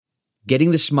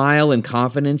Getting the smile and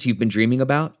confidence you've been dreaming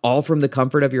about, all from the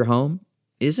comfort of your home,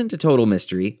 isn't a total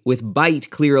mystery with Byte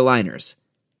clear aligners.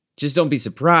 Just don't be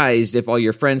surprised if all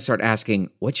your friends start asking,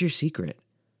 "What's your secret?"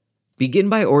 Begin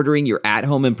by ordering your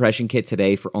at-home impression kit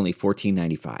today for only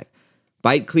 $14.95.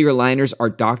 Byte clear aligners are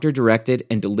doctor-directed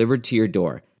and delivered to your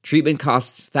door. Treatment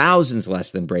costs thousands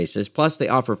less than braces, plus they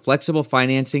offer flexible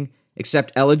financing,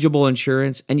 accept eligible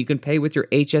insurance, and you can pay with your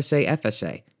HSA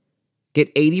FSA. Get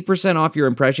 80% off your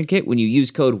impression kit when you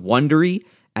use code WONDERY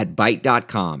at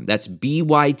Byte.com. That's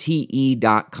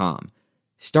BYTE.com.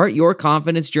 Start your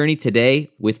confidence journey today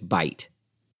with Byte.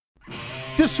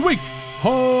 This week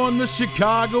on the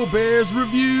Chicago Bears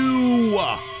Review.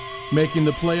 Making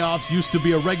the playoffs used to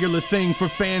be a regular thing for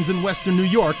fans in Western New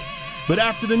York, but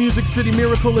after the Music City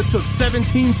Miracle, it took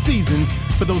 17 seasons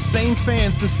for those same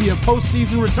fans to see a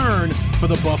postseason return for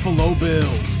the Buffalo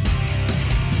Bills.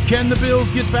 Can the Bills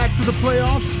get back to the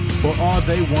playoffs, or are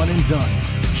they one and done?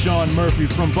 Sean Murphy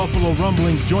from Buffalo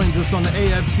Rumblings joins us on the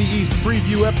AFC East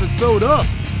preview episode of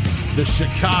the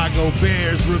Chicago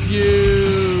Bears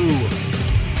Review.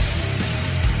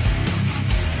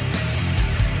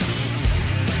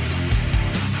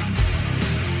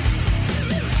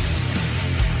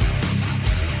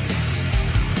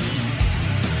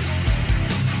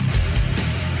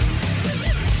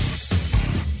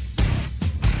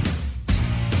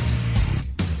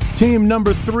 Team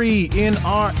number 3 in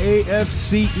our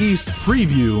AFC East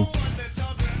preview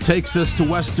takes us to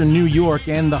Western New York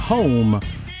and the home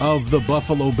of the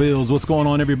Buffalo Bills. What's going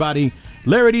on, everybody?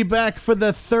 Larry D back for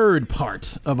the third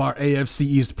part of our AFC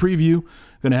East preview.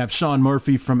 Going to have Sean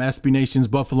Murphy from SB Nation's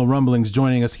Buffalo Rumblings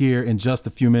joining us here in just a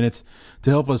few minutes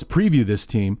to help us preview this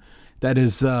team that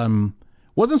is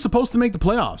wasn't supposed to make the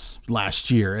playoffs last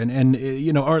year, and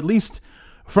you know, or at least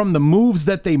from the moves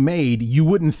that they made, you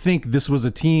wouldn't think this was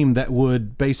a team that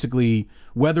would basically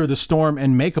weather the storm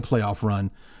and make a playoff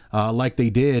run like they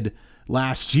did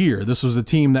last year. This was a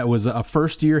team that was a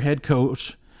first-year head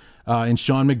coach in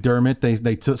Sean McDermott.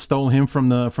 They stole him from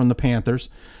the Panthers.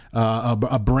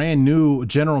 A brand new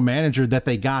general manager that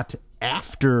they got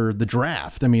after the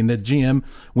draft. I mean, the GM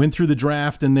went through the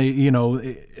draft, and they, you know,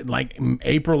 like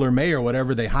April or May or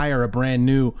whatever, they hire a brand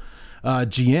new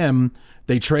GM.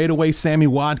 They trade away Sammy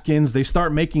Watkins. They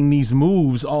start making these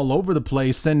moves all over the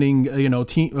place, sending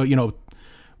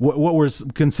what was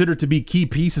considered to be key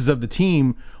pieces of the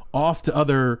team off to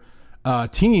other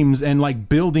teams, and like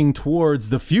building towards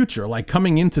the future. Like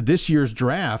coming into this year's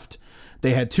draft,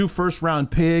 they had 2 first-round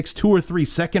picks, 2 or 3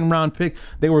 second-round picks.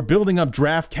 They were building up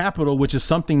draft capital, which is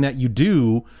something that you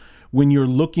do when you're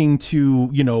looking to,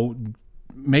 you know,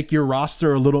 make your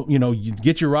roster a little, you know, you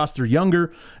get your roster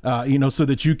younger, so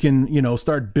that you can, you know,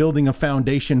 start building a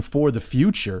foundation for the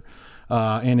future.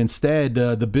 And instead,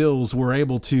 the Bills were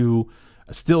able to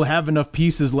still have enough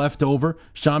pieces left over.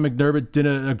 Sean McDermott did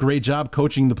a great job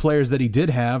coaching the players that he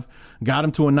did have, got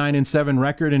them to a 9-7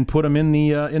 record, and put them in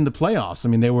the playoffs. I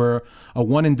mean, they were a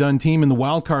one-and-done team in the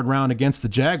wild card round against the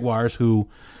Jaguars, who,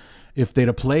 if they'd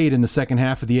have played in the second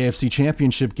half of the AFC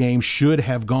Championship game, should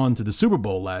have gone to the Super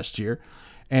Bowl last year,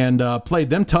 and played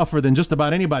them tougher than just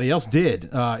about anybody else did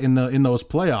in those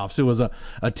playoffs. It was a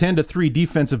 10-3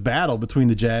 defensive battle between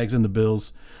the Jags and the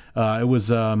Bills. It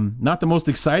was not the most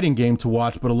exciting game to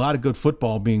watch, but a lot of good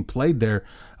football being played there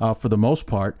for the most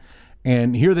part.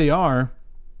 And here they are,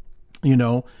 you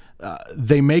know,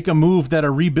 they make a move that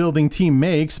a rebuilding team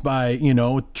makes by, you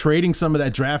know, trading some of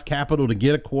that draft capital to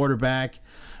get a quarterback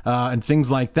and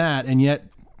things like that. And yet,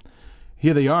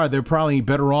 here they are. They're probably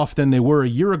better off than they were a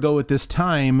year ago at this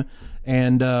time,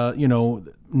 and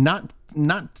not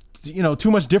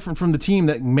too much different from the team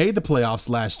that made the playoffs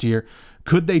last year.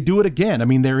 Could they do it again? I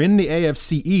mean, they're in the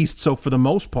AFC East, so for the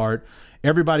most part,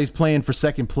 everybody's playing for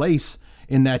second place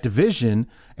in that division.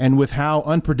 And with how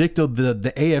unpredictable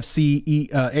the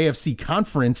AFC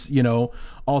conference, you know,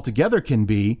 altogether can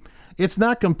be, it's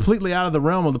not completely out of the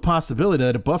realm of the possibility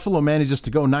that if Buffalo manages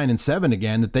to go 9-7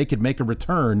 again, that they could make a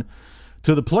return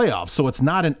to the playoffs. So it's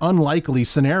not an unlikely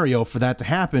scenario for that to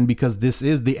happen, because this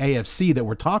is the AFC that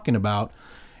we're talking about.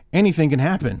 Anything can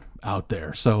happen out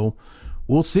there. So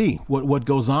we'll see what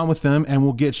goes on with them, and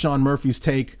we'll get Sean Murphy's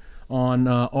take on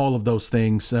all of those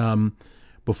things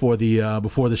before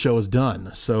the show is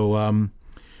done. So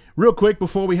real quick,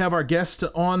 before we have our guest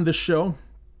on the show,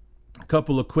 a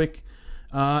couple of quick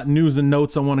news and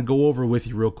notes I want to go over with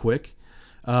you real quick.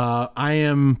 I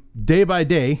am day by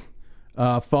day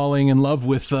falling in love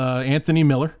with Anthony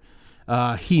Miller.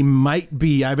 He might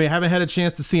be, I haven't had a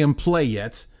chance to see him play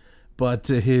yet, but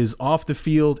his off the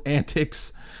field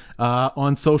antics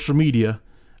on social media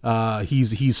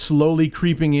He's slowly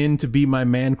creeping in to be my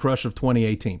man crush of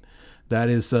 2018. That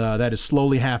is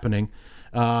slowly happening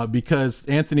because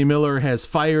Anthony Miller has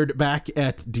fired back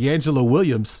at D'Angelo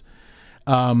Williams.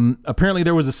 Apparently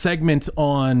there was a segment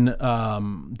on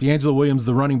D'Angelo Williams,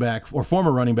 the running back or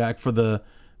former running back for the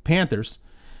Panthers.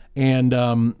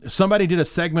 And somebody did a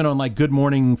segment on like Good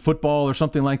Morning Football or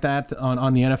something like that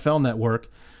on the NFL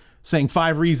Network saying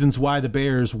 5 reasons why the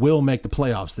Bears will make the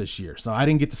playoffs this year. So I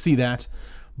didn't get to see that.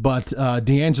 But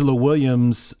D'Angelo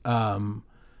Williams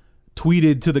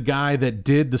tweeted to the guy that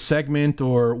did the segment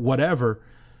or whatever,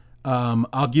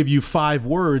 I'll give you 5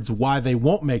 words why they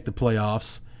won't make the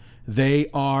playoffs. They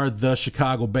are the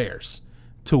Chicago Bears.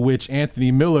 To which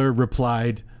Anthony Miller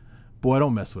replied, boy,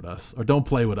 don't mess with us or don't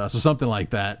play with us or something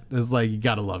like that. It's like, you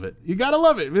got to love it. You got to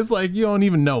love it. It's like, you don't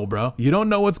even know, bro. You don't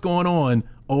know what's going on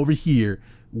over here.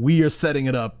 We are setting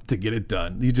it up to get it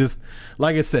done. You just,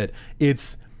 like I said,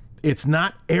 it's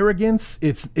not arrogance.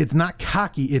 It's not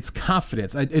cocky. It's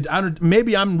confidence.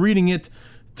 Maybe I'm reading it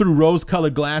through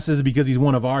rose-colored glasses because he's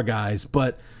one of our guys,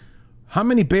 but how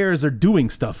many Bears are doing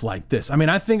stuff like this? I mean,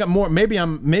 I think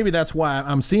maybe that's why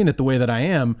I'm seeing it the way that I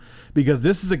am, because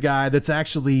this is a guy that's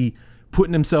actually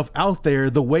putting himself out there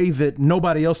the way that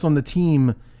nobody else on the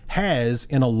team has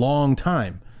in a long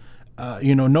time.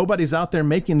 Nobody's out there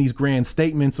making these grand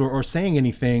statements or saying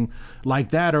anything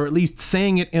like that, or at least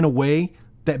saying it in a way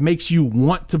that makes you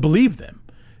want to believe them.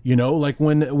 Like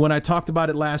when I talked about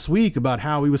it last week about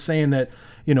how he was saying that,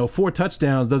 4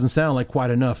 touchdowns doesn't sound like quite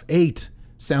enough. 8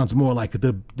 sounds more like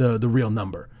the real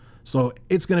number. So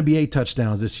it's going to be 8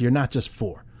 touchdowns this year, not just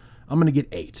 4. I'm going to get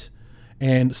 8.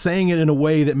 And saying it in a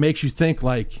way that makes you think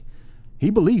like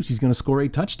he believes he's going to score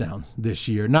 8 touchdowns this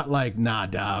year. Not like, nah,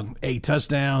 dog, 8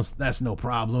 touchdowns, that's no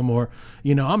problem. Or,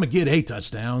 I'm going to get 8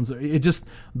 touchdowns. It just,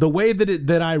 the way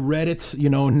that I read it,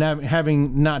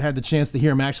 having not had the chance to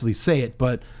hear him actually say it,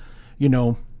 but,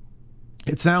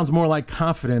 it sounds more like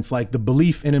confidence, like the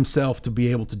belief in himself to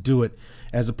be able to do it,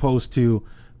 as opposed to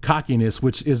cockiness,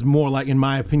 which is more like, in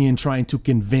my opinion, trying to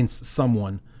convince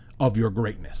someone of your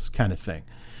greatness kind of thing.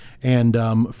 And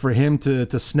for him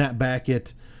to snap back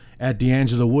at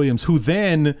D'Angelo Williams, who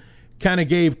then kind of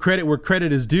gave credit where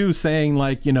credit is due, saying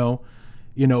like,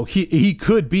 he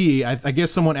could be, I guess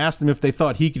someone asked him if they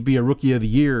thought he could be a Rookie of the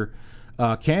Year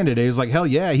candidate. He's like, hell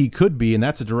yeah, he could be. And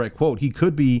that's a direct quote. He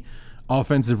could be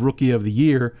Offensive Rookie of the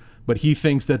Year, but he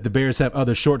thinks that the Bears have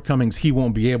other shortcomings he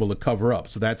won't be able to cover up.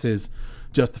 So that's his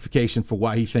justification for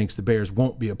why he thinks the Bears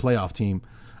won't be a playoff team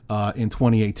in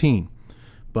 2018.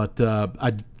 But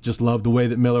I just love the way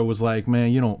that Miller was like,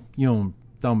 man,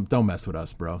 don't mess with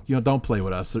us, bro. Don't play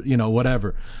with us,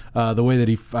 whatever. The way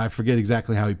that I forget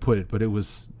exactly how he put it, but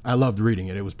I loved reading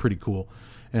it. It was pretty cool.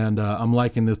 And I'm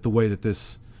liking the way that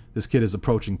this kid is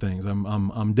approaching things.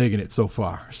 I'm digging it so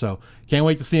far. So can't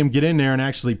wait to see him get in there and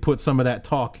actually put some of that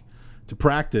talk to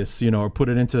practice, or put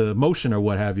it into motion or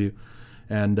what have you.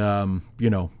 And,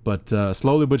 but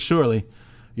slowly but surely,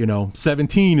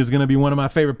 17 is going to be one of my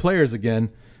favorite players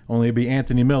again. Only it'll be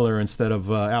Anthony Miller instead of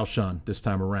Alshon this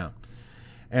time around.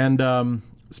 And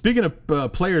speaking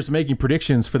of players making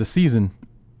predictions for the season,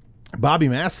 Bobby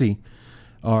Massey,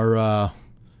 our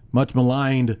much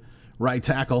maligned right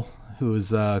tackle, who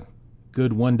is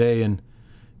good one day and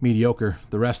mediocre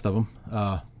the rest of them,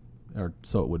 or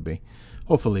so it would be.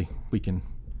 Hopefully we can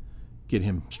get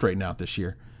him straightened out this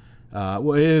year.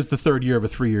 Well, it is the 3rd year of a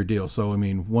 3-year deal, so I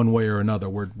mean, one way or another,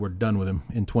 we're done with him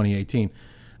in 2018.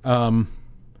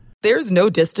 There's no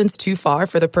distance too far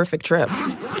for the perfect trip.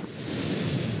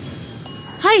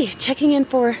 Hi, checking in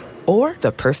for... Or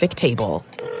the perfect table.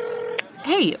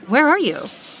 Hey, where are you?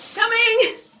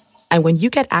 Coming! And when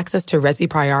you get access to Resi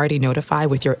Priority Notify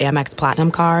with your Amex Platinum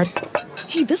card...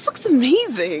 Hey, this looks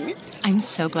amazing! I'm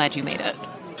so glad you made it.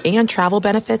 And travel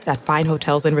benefits at fine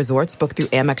hotels and resorts booked through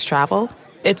Amex Travel,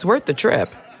 it's worth the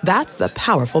trip. That's the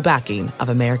powerful backing of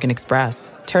American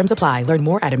Express. Terms apply. Learn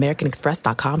more at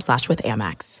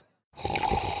americanexpress.com/withAmex.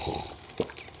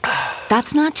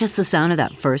 That's not just the sound of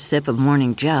that first sip of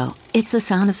Morning Joe. It's the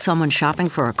sound of someone shopping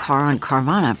for a car on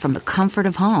Carvana from the comfort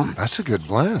of home. That's a good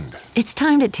blend. It's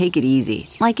time to take it easy,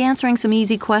 like answering some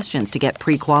easy questions to get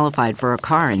pre-qualified for a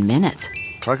car in minutes.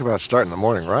 Talk about starting the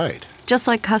morning right. Just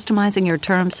like customizing your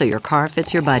terms so your car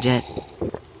fits your budget.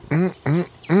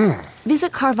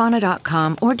 Visit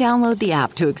Carvana.com or download the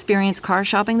app to experience car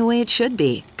shopping the way it should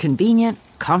be. Convenient,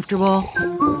 comfortable.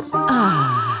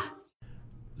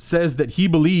 Says that he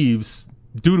believes,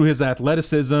 due to his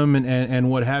athleticism and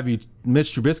what have you,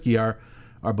 Mitch Trubisky,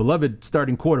 our beloved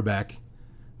starting quarterback,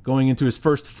 going into his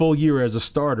first full year as a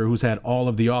starter, who's had all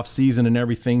of the offseason and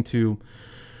everything to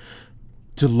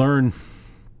learn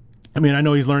I mean, I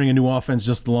know he's learning a new offense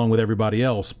just along with everybody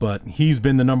else, but he's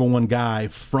been the number one guy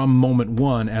from moment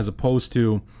one, as opposed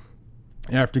to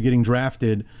after getting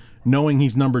drafted, knowing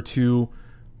he's number two,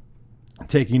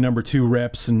 taking number two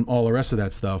reps and all the rest of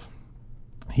that stuff.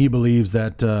 He believes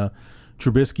that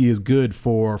Trubisky is good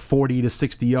for 40 to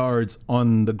 60 yards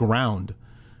on the ground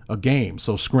a game.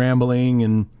 So scrambling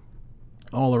and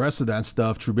all the rest of that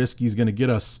stuff, Trubisky's going to get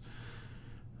us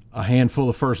a handful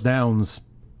of first downs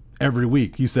every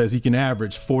week. He says he can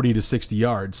average 40 to 60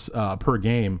 yards per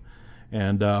game.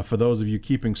 And for those of you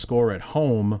keeping score at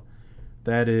home,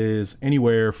 that is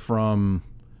anywhere from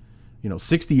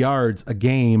 60 yards a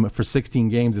game for 16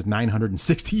 games is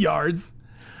 960 yards.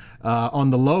 On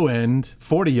the low end,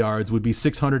 40 yards would be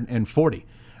 640.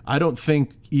 I don't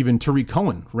think even Tariq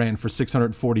Cohen ran for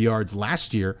 640 yards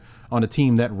last year on a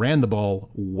team that ran the ball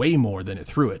way more than it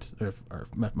threw it, if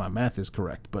my math is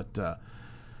correct. But,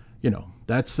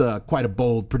 that's quite a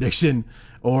bold prediction,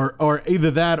 or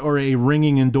either that or a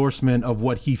ringing endorsement of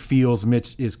what he feels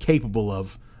Mitch is capable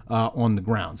of on the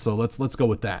ground. So let's go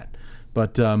with that.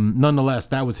 But nonetheless,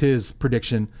 that was his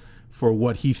prediction for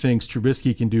what he thinks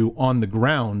Trubisky can do on the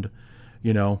ground.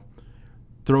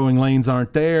 Throwing lanes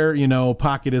aren't there,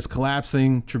 pocket is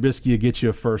collapsing. Trubisky will get you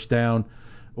a first down,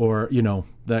 or,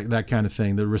 that kind of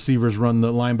thing. The receivers run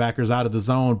the linebackers out of the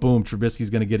zone. Boom, Trubisky's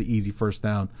going to get an easy first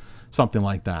down, something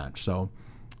like that. So,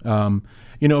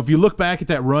 if you look back at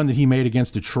that run that he made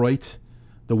against Detroit,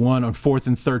 the one on 4th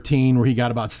and 13 where he got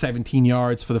about 17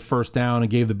 yards for the first down and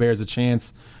gave the Bears a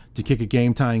chance to kick a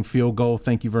game-tying field goal.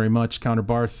 Thank you very much, Counter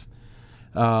Barth.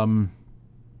 You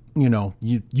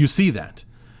see that.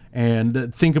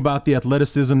 And think about the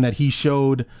athleticism that he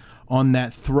showed on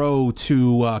that throw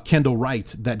to Kendall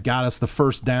Wright that got us the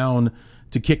first down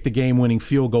to kick the game-winning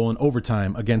field goal in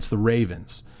overtime against the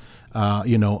Ravens.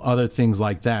 Other things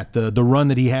like that. The run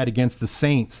that he had against the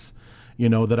Saints,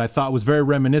 that I thought was very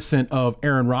reminiscent of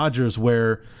Aaron Rodgers,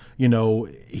 where,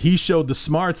 he showed the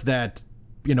smarts that,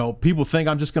 people think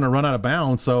I'm just going to run out of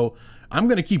bounds, so I'm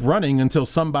going to keep running until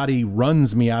somebody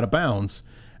runs me out of bounds.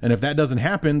 And if that doesn't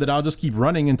happen, then I'll just keep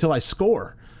running until I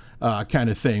score, kind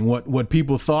of thing. What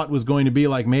people thought was going to be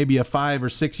like maybe a 5 or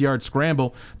 6 yard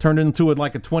scramble turned into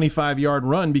like a 25-yard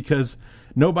run because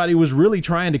nobody was really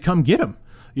trying to come get him.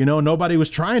 Nobody was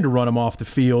trying to run him off the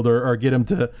field or get him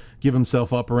to give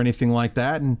himself up or anything like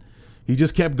that. And he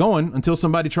just kept going until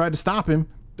somebody tried to stop him.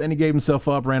 Then he gave himself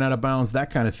up, ran out of bounds, that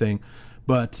kind of thing.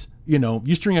 But,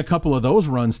 you string a couple of those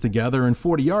runs together and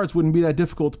 40 yards wouldn't be that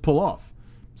difficult to pull off.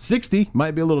 60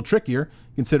 might be a little trickier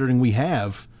considering we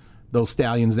have those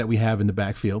stallions that we have in the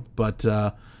backfield. But,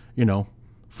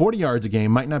 40 yards a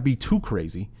game might not be too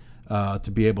crazy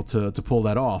to be able to pull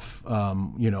that off,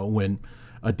 when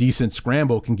a decent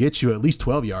scramble can get you at least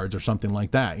 12 yards or something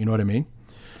like that. You know what I mean?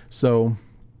 So,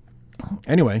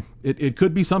 anyway, it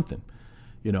could be something.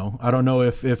 I don't know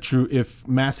if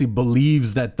Massey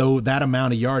believes that that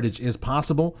amount of yardage is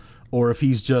possible, or if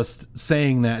he's just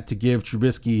saying that to give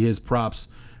Trubisky his props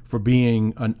for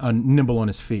being nimble on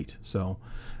his feet. So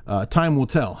time will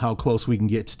tell how close we can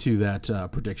get to that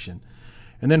prediction.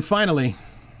 And then finally,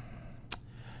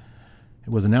 it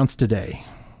was announced today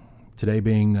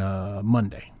being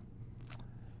Monday,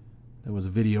 there was a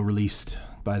video released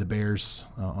by the Bears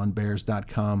on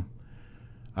Bears.com.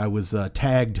 I was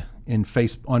tagged on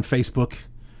Facebook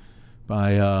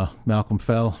by Malcolm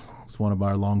Fell. He's one of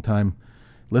our longtime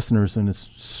listeners and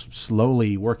is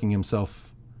slowly working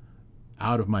himself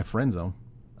out of my friend zone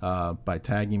by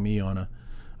tagging me on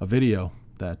a video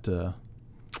that the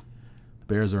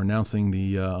Bears are announcing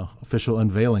the official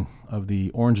unveiling of the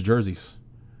orange jerseys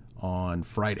on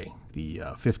Friday, the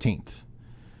 15th.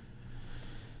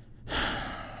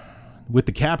 With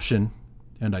the caption,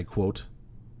 and I quote,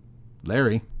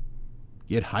 "Larry,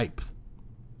 get hype!"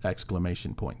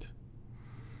 Exclamation point.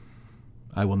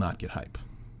 I will not get hype.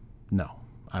 No,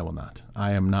 I will not.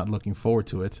 I am not looking forward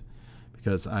to it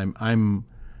because I'm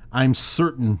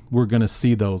certain we're going to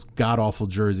see those god-awful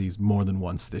jerseys more than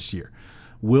once this year.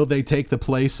 Will they take the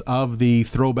place of the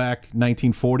throwback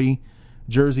 1940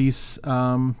 jerseys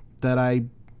that I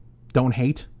don't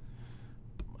hate,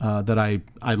 that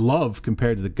I love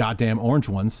compared to the goddamn orange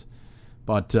ones?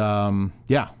 But, I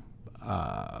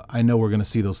know we're going to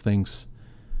see those things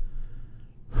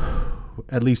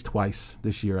at least twice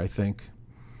this year, I think.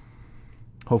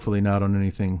 Hopefully not on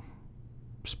anything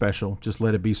special. Just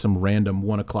let it be some random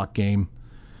 1 o'clock game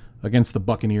against the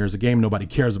Buccaneers, a game nobody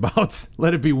cares about.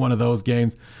 Let it be one of those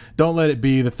games. Don't let it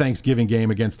be the Thanksgiving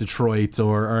game against Detroit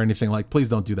or anything like. Please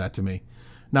don't do that to me.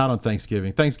 Not on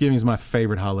Thanksgiving. Thanksgiving is my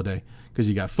favorite holiday because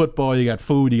you got football, you got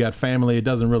food, you got family. It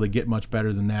doesn't really get much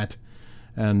better than that.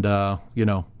 And, don't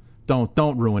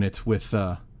don't ruin it with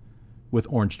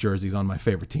orange jerseys on my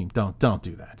favorite team. Don't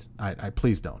do that. I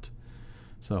please don't.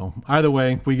 So either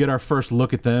way, we get our first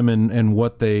look at them and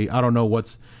what they. I don't know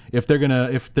if they're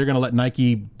gonna let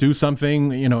Nike do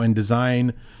something, and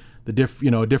design a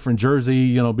different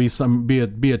jersey,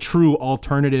 be a true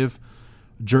alternative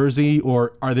jersey,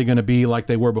 or are they going to be like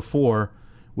they were before,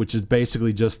 which is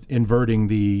basically just inverting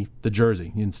the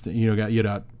jersey. You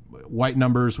got white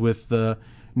numbers with the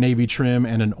navy trim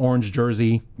and an orange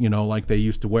jersey, like they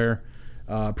used to wear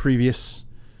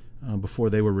before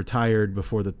they were retired,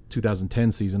 before the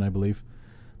 2010 season, I believe.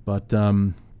 But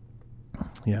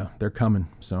yeah, they're coming.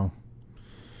 So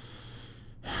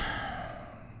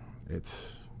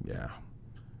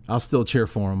I'll still cheer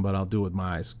for them, but I'll do it with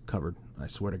my eyes covered. I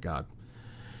swear to God.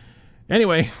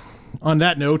 Anyway, on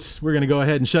that note, we're going to go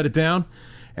ahead and shut it down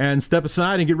and step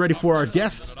aside and get ready for our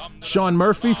guest, Sean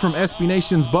Murphy from SB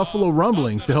Nation's Buffalo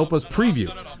Rumblings, to help us preview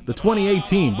the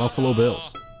 2018 Buffalo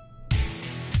Bills.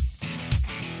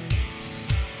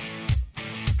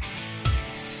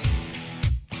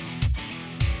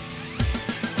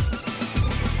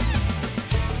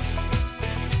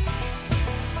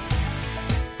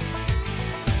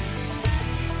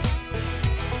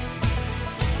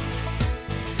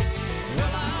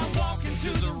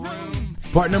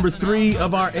 Part number 3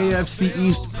 of our AFC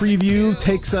East preview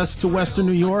takes us to Western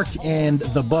New York and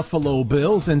the Buffalo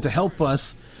Bills. And to help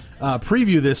us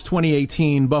preview this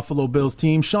 2018 Buffalo Bills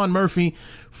team, Sean Murphy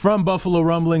from Buffalo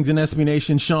Rumblings and SB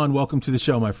Nation. Sean, welcome to the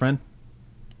show, my friend.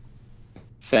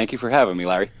 Thank you for having me,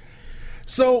 Larry.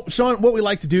 So, Sean, what we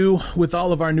like to do with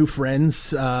all of our new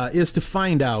friends is to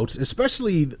find out,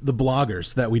 especially the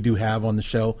bloggers that we do have on the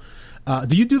show.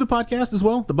 Do you do the podcast as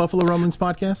well, the Buffalo Rumblings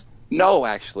podcast? No,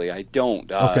 actually, I don't.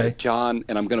 Okay. John,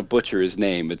 and I'm going to butcher his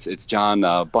name. It's John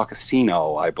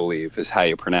Boccacino, I believe, is how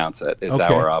you pronounce it, is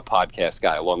our podcast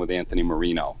guy, along with Anthony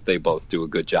Marino. They both do a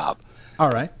good job. All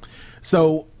right.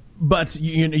 So, but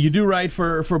you do write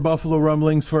for Buffalo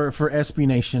Rumblings for SB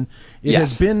Nation. It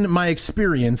has been my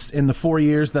experience in the 4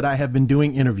 years that I have been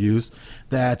doing interviews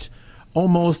that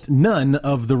almost none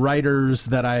of the writers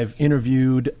that I've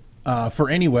interviewed for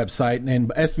any website, and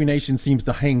SB Nation seems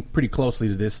to hang pretty closely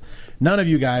to this, none of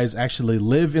you guys actually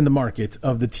live in the market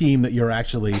of the team that you're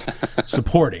actually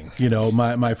supporting.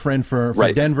 My friend for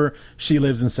Denver, she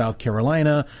lives in South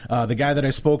Carolina. The guy that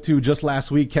I spoke to just last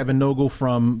week, Kevin Nogle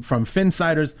from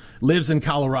Phinsiders, lives in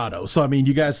Colorado. So, I mean,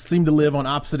 you guys seem to live on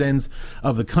opposite ends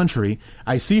of the country.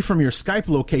 I see from your Skype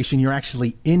location you're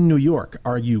actually in New York.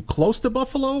 Are you close to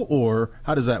Buffalo, or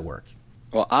how does that work?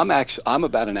 Well, I'm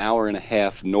about an hour and a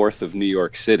half north of New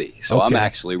York City, so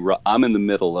Okay. I'm in the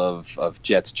middle of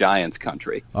Jets Giants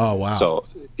country. Oh wow!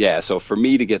 So for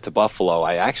me to get to Buffalo,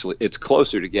 it's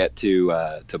closer to get to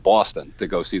Boston to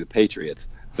go see the Patriots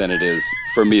than it is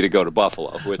for me to go to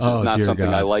Buffalo, which is not something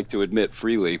God. I like to admit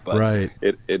freely, but Right.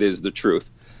 it is the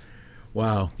truth.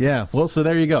 Wow. Yeah. Well, so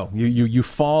there you go. You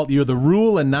fall. You're the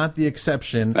rule and not the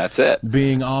exception. That's it.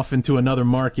 Being off into another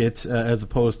market as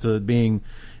opposed to being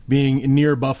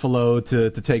near Buffalo to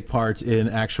take part in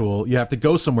actual. You have to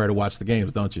go somewhere to watch the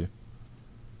games, don't you?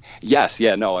 Yes.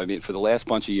 Yeah. No. I mean, for the last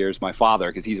bunch of years, my father,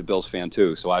 because he's a Bills fan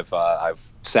too, so I've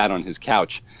sat on his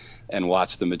couch and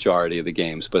watched the majority of the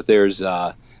games. But there's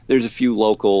a few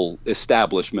local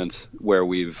establishments where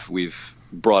we've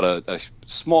brought a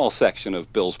small section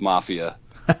of Bills Mafia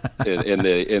in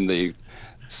the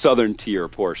southern tier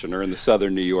portion, or in the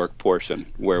southern New York portion,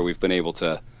 where we've been able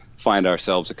to find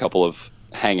ourselves a couple of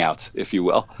hangouts, if you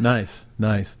will. Nice.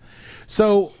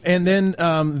 So, and then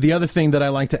the other thing that I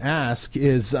like to ask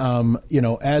is,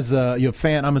 as a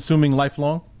fan, I'm assuming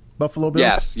lifelong Buffalo Bills?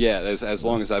 Yes, yeah, as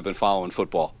long as I've been following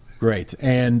football. Great.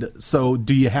 And so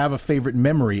do you have a favorite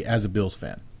memory as a Bills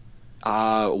fan?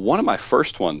 One of my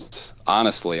first ones,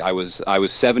 honestly, I was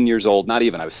 7 years old, not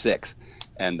even, I was 6.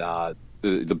 And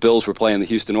the Bills were playing the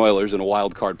Houston Oilers in a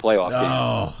wild card playoff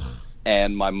game.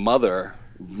 And my mother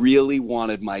really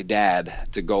wanted my dad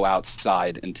to go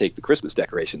outside and take the Christmas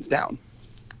decorations down.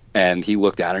 And he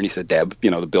looked at her and he said, "Deb,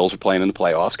 the Bills are playing in the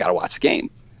playoffs, got to watch the game."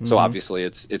 Mm-hmm. So obviously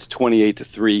it's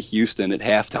 28-3 Houston at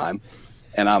halftime,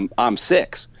 and I'm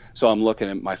 6. So I'm looking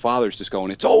at my father's just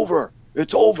going, "It's over.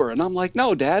 And I'm like,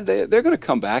 "No, Dad, they're going to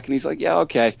come back." And he's like, "Yeah,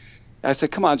 okay." I said,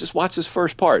 "Come on, just watch this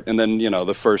first part." And then,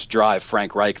 the first drive,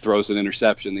 Frank Reich throws an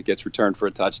interception that gets returned for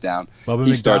a touchdown.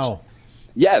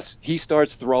 Yes, he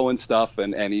starts throwing stuff,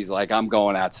 and he's like, "I'm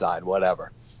going outside,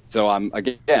 whatever." So I'm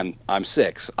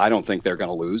 6. I don't think they're going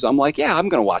to lose. I'm like, "Yeah, I'm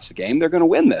going to watch the game. They're going to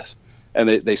win this." And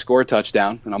they score a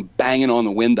touchdown, and I'm banging on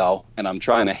the window, and I'm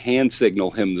trying to hand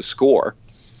signal him the score.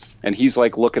 And he's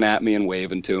like looking at me and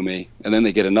waving to me. And then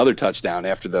they get another touchdown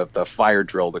after the fire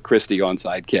drill, the Christie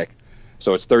onside kick.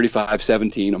 So it's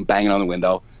 35-17. I'm banging on the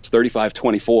window. It's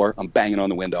 35-24. I'm banging on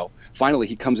the window. Finally,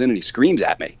 he comes in and he screams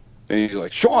at me. And he's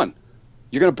like, Sean,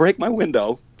 you're going to break my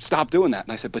window. Stop doing that.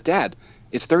 And I said, but Dad,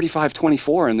 it's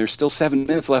 35-24 and there's still 7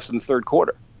 minutes left in the third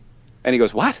quarter. And he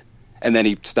goes, what? And then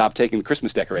he stopped taking the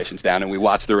Christmas decorations down and we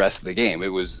watched the rest of the game.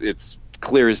 It's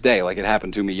clear as day, like it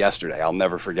happened to me yesterday. I'll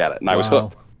never forget it. And I was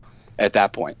hooked at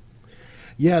that point.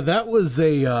 Yeah, that was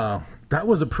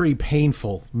a pretty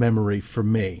painful memory for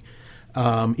me.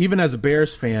 Even as a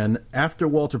Bears fan, after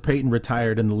Walter Payton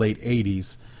retired in the late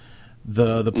 80s,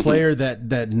 the player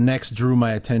that next drew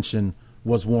my attention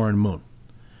was Warren Moon.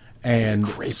 And he's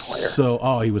a great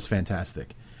player. He was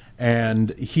fantastic. And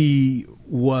he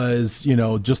was,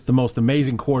 just the most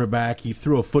amazing quarterback. He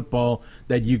threw a football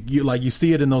that you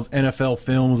see it in those NFL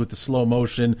films with the slow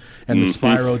motion and the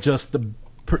spiral, just the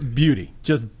beauty,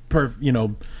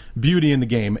 beauty in the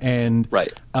game. And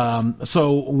right.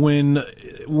 So when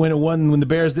the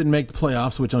Bears didn't make the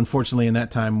playoffs, which unfortunately in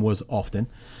that time was often,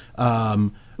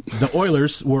 the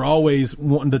Oilers were always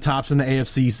one of the tops in the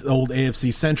old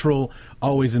AFC Central,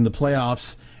 always in the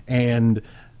playoffs. And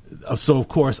so, of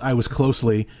course, I was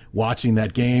closely watching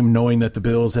that game, knowing that the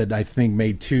Bills had, I think,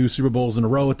 made 2 Super Bowls in a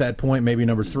row at that point, maybe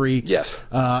number 3. Yes.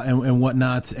 And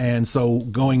whatnot. And so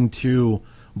going to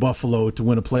Buffalo to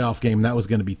win a playoff game, that was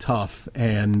going to be tough.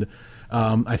 And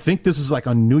I think this was like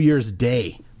on New Year's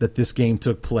Day that this game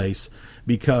took place,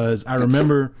 because I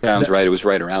remember sounds right. It was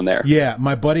right around there. Yeah,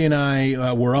 my buddy and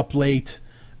I were up late.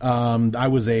 I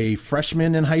was a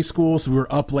freshman in high school, so we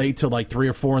were up late till like 3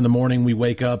 or 4 in the morning. We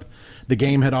wake up, the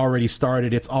game had already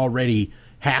started. It's already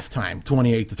halftime,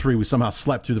 28-3. We somehow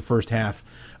slept through the first half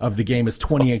of the game. It's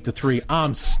 28-3.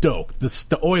 I'm stoked.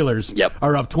 The Oilers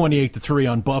are up 28-3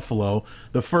 on Buffalo.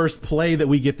 The first play that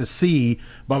we get to see,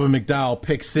 Bubba McDowell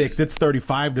pick 6. It's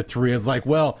 35-3. It's like,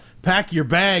 well, pack your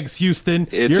bags, Houston.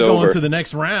 You're going over to the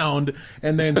next round.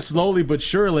 And then slowly but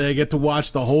surely, I get to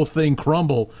watch the whole thing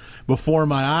crumble before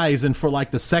my eyes. And for like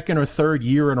the second or third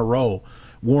year in a row,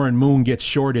 Warren Moon gets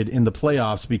shorted in the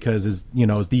playoffs because his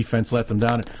defense lets him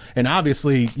down. And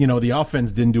obviously, the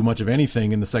offense didn't do much of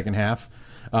anything in the second half.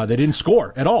 They didn't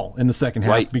score at all in the second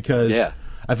half because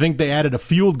I think they added a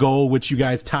field goal, which you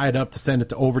guys tied up to send it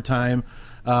to overtime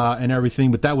and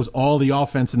everything. But that was all the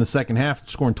offense in the second half,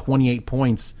 scoring 28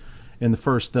 points in the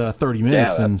first 30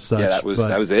 minutes and such. Yeah, that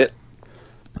was it.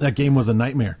 That game was a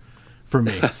nightmare for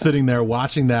me. Sitting there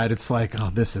watching that, it's like, oh,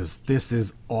 this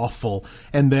is awful.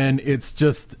 And then it's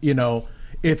just,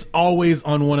 it's always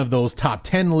on one of those top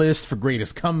 10 lists for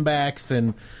greatest comebacks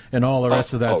and all the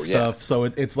rest of that stuff. Yeah. So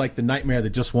it's like the nightmare that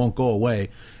just won't go away.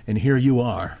 And here you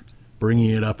are,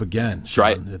 bringing it up again, Sean.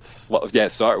 Right.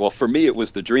 Well, for me, it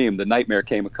was the dream. The nightmare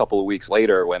came a couple of weeks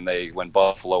later when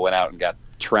Buffalo went out and got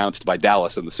trounced by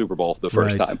Dallas in the Super Bowl the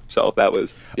first time. So that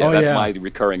was that's my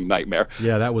recurring nightmare.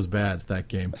 Yeah, that was bad, that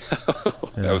game.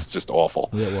 That was just awful.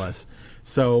 It was.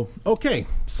 So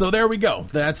so there we go.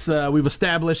 That's we've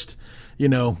established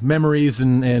memories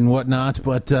and whatnot.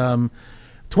 But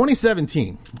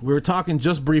 2017, we were talking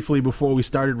just briefly before we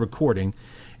started recording,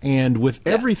 and with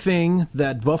everything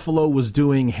that Buffalo was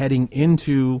doing heading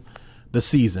into the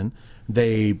season,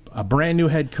 a brand new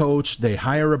head coach, they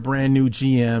hire a brand new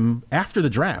GM after the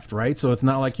draft, right? So it's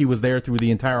not like he was there through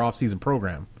the entire offseason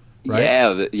program,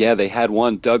 right? Yeah, they had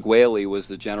one. Doug Whaley was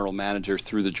the general manager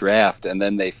through the draft, and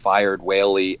then they fired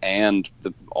Whaley and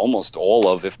almost all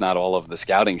of, if not all of, the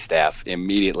scouting staff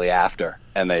immediately after.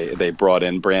 And they brought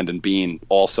in Brandon Beane,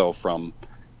 also from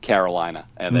Carolina,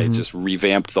 and they just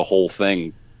revamped the whole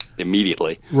thing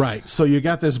immediately. Right. So you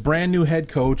got this brand new head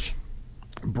coach,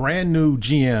 brand new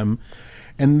GM,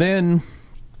 and then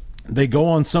they go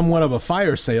on somewhat of a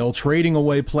fire sale, trading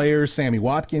away players. Sammy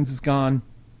Watkins is gone.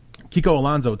 Kiko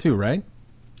Alonso too, right?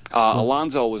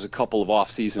 Alonso was a couple of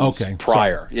off seasons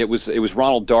prior. Sorry. It was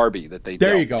Ronald Darby that they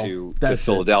dealt to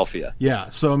Philadelphia. Yeah,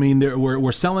 so I mean,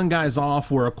 we're selling guys off.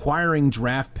 We're acquiring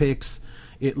draft picks.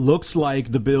 It looks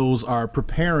like the Bills are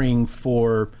preparing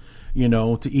for,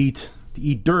 to eat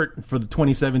dirt for the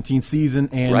 2017 season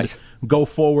and go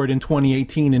forward in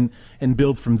 2018 and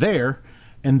build from there.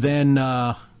 And then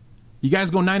you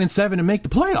guys go 9-7 and make the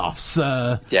playoffs.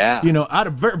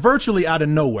 Virtually out of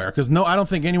nowhere, because I don't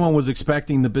think anyone was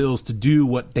expecting the Bills to do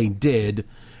what they did.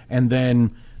 And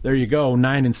then there you go,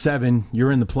 9-7,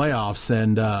 you're in the playoffs,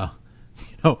 and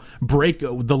break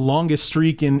the longest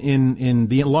streak in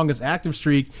the longest active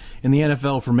streak in the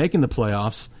NFL for making the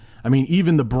playoffs. I mean,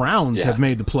 even the Browns have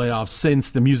made the playoffs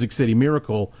since the Music City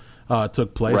Miracle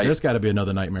took place. There's got to be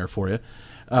another nightmare for you.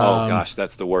 Oh gosh,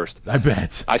 that's the worst. I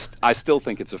bet. I still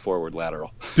think it's a forward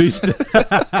lateral. Do you st-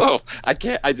 Oh, I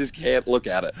can't. I just can't look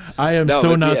at it. I am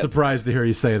not surprised to hear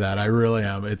you say that. I really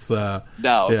am. It's no,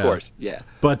 of course, yeah.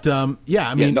 But I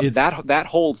mean, it's, that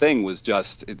whole thing was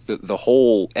just the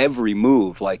whole every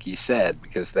move, like you said,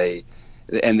 because they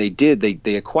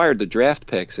acquired the draft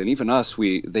picks, and even us,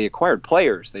 they acquired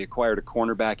players. They acquired a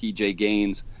cornerback, E.J.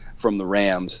 Gaines, from the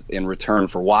Rams in return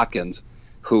for Watkins,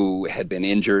 who had been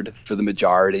injured for the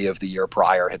majority of the year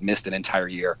prior, had missed an entire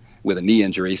year with a knee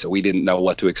injury, so we didn't know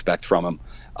what to expect from him.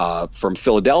 From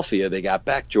Philadelphia, they got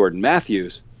back Jordan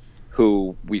Matthews,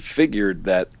 who we figured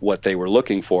that what they were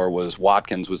looking for was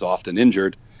Watkins was often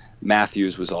injured,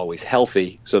 Matthews was always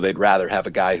healthy, so they'd rather have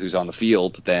a guy who's on the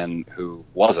field than who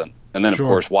wasn't. And then, of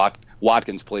course,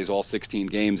 Watkins plays all 16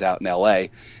 games out in L.A.,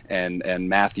 and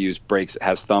Matthews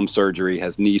has thumb surgery,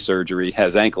 has knee surgery,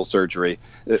 has ankle surgery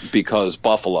because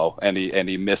Buffalo, and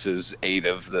he misses 8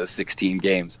 of the 16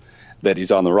 games that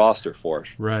he's on the roster for.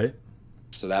 Right.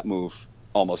 So that move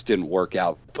almost didn't work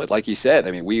out. But like you said,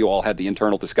 I mean, we all had the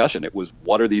internal discussion. It was,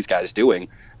 what are these guys doing?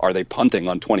 Are they punting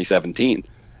on 2017?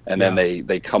 And then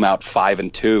they come out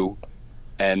 5-2,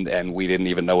 and we didn't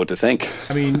even know what to think.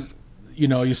 I mean,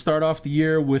 you start off the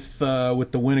year with the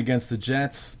win against the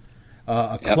Jets,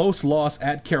 close loss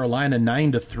at Carolina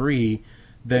 9-3,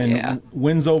 then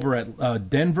wins over at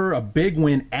Denver, a big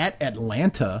win at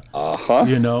Atlanta.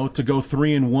 To go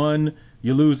 3-1.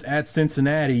 You lose at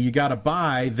Cincinnati. You got to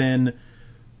bye. Then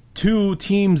 2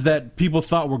 teams that people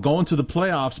thought were going to the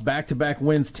playoffs, back-to-back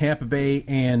wins, Tampa Bay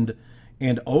and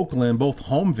Oakland, both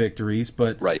home victories,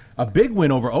 but a big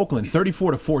win over Oakland,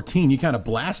 34-14. You kind of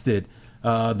blasted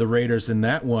the Raiders in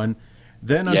that one.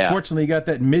 Then, unfortunately, you got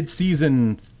that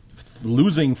mid-season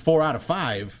losing 4 out of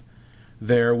 5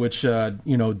 there, which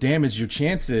damaged your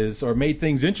chances or made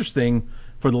things interesting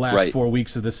for the last 4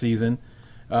 weeks of the season.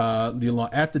 At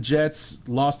the Jets,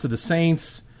 lost to the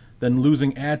Saints, then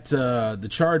losing at the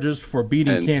Chargers before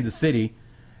beating Kansas City.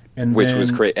 Which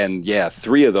was great. And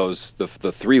 3 of those, the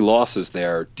 3 losses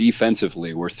there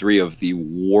defensively were 3 of the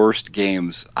worst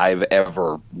games I've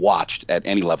ever watched at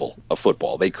any level of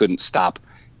football. They couldn't stop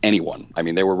anyone. I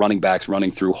mean, they were running backs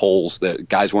running through holes that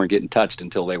guys weren't getting touched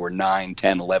until they were 9,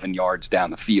 10, 11 yards down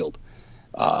the field.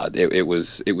 It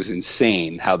was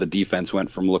insane how the defense went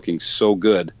from looking so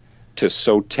good to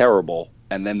so terrible,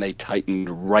 and then they tightened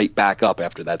right back up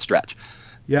after that stretch.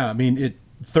 Yeah, I mean,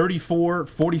 34,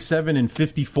 47, and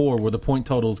 54 were the point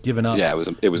totals given up. Yeah,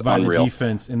 it was by unreal. The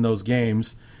defense in those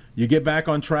games. You get back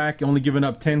on track, only giving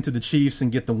up 10 to the Chiefs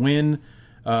and get the win.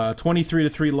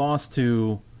 23-3 loss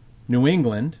to New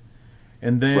England,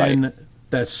 and then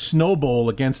that Snow Bowl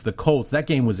against the Colts. That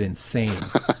game was insane.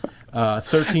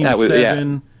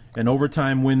 13-7, an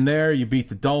overtime win there. You beat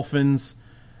the Dolphins,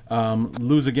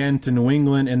 lose again to New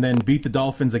England, and then beat the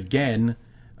Dolphins again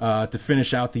to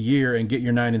finish out the year and get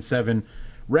your 9-7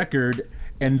 record.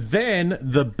 And then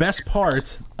the best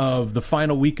part of the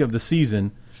final week of the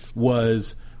season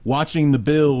was watching the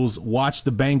Bills watch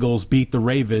the Bengals beat the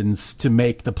Ravens to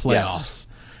make the playoffs.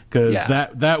 Because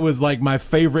that was like my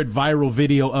favorite viral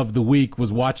video of the week,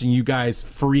 was watching you guys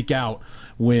freak out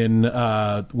when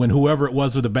whoever it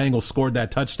was with the Bengals scored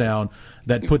that touchdown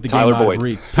that put the game out of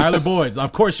reach. Tyler Boyd.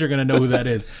 Of course you're going to know who that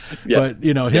is. But,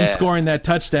 him scoring that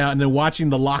touchdown and then watching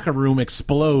the locker room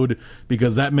explode,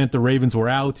 because that meant the Ravens were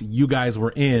out, you guys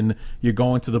were in, you're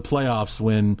going to the playoffs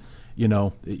when,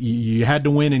 you had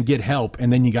to win and get help,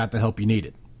 and then you got the help you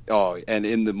needed. Oh, and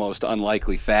in the most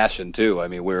unlikely fashion too. I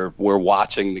mean, we're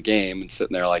watching the game and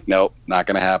sitting there like, nope, not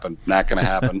going to happen.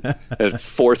 It's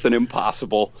 4th and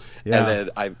impossible. Yeah. And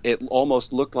then it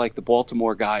almost looked like the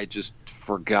Baltimore guy just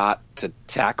forgot to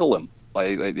tackle him.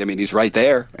 I mean, he's right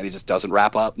there, and he just doesn't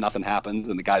wrap up. Nothing happens,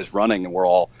 and the guy's running, and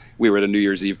we were at a New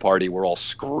Year's Eve party. We're all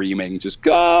screaming, just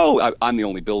go! I'm the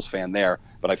only Bills fan there,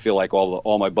 but I feel like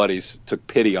all my buddies took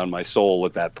pity on my soul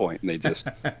at that point, and they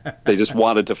just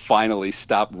wanted to finally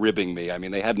stop ribbing me. I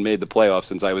mean, they hadn't made the playoffs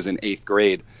since I was in 8th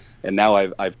grade, and now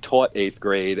I've taught 8th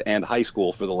grade and high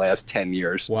school for the last 10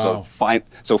 years. Wow.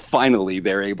 So finally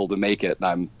they're able to make it, and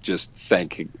I'm just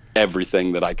thanking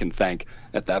everything that I can thank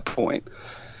at that point.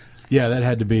 Yeah, that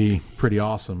had to be pretty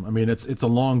awesome. I mean, it's a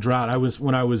long drought.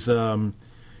 When I was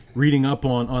reading up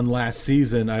on last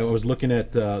season, I was looking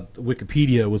at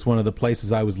Wikipedia was one of the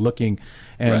places I was looking,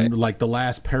 and like the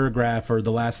last paragraph or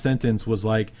the last sentence was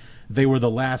like, they were the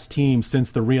last team since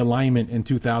the realignment in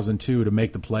 2002 to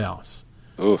make the playoffs.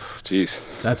 Oof, jeez.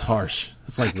 That's harsh.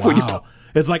 It's like, wow.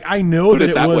 It's like, I know that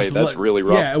it was way, that's really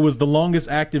rough. Yeah, it was the longest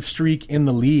active streak in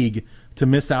the league to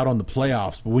miss out on the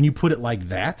playoffs. But when you put it like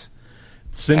that,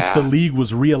 since the league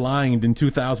was realigned in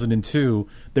 2002,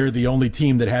 they're the only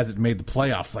team that hasn't made the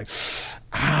playoffs. Like,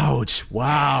 ouch,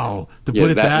 wow. To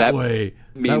put it that way.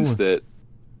 Means that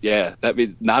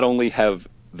means not only have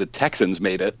the Texans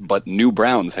made it, but New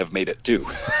Browns have made it too.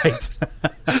 Right.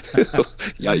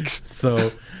 Yikes.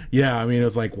 So, yeah, I mean, it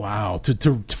was like, wow.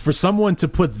 For someone to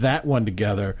put that one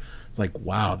together, it's like,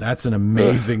 wow, that's an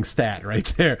amazing stat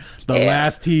right there. The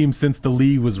last team since the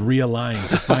league was realigned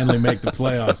to finally make the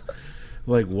playoffs.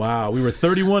 Like, wow, we were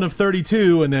 31 of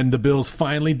 32, and then the Bills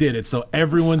finally did it. So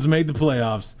everyone's made the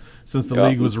playoffs since the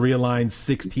league was realigned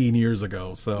 16 years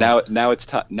ago. So now it's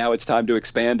time to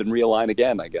expand and realign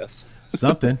again, I guess.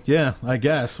 Something, yeah, I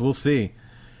guess we'll see.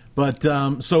 But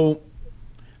so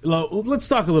let's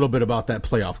talk a little bit about that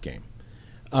playoff game.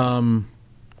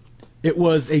 It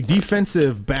was a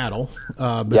defensive battle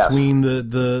between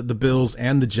the Bills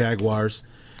and the Jaguars.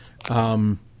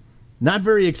 Not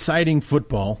very exciting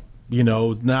football.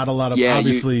 Not a lot of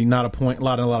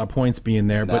not a lot of points being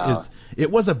there, but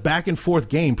it was a back and forth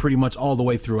game pretty much all the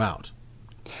way throughout.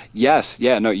 Yes,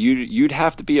 yeah, no, you'd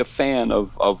have to be a fan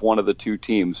of one of the two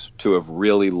teams to have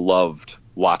really loved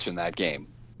watching that game.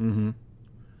 Mm-hmm.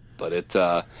 But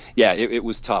it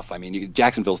was tough. I mean,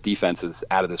 Jacksonville's defense is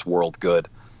out of this world good,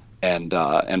 and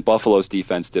Buffalo's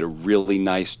defense did a really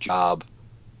nice job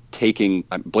taking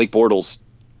Blake Bortles.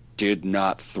 Did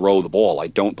not throw the ball. I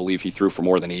don't believe he threw for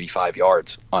more than 85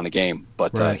 yards on a game,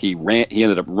 but he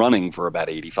ended up running for about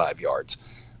 85 yards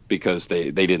because they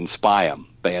didn't spy him.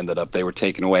 They were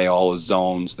taking away all his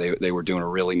zones. They were doing a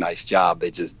really nice job.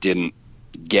 They just didn't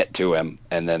get to him,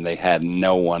 and then they had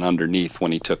no one underneath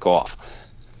when he took off.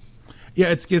 Yeah,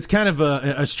 it's kind of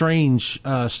a strange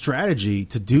strategy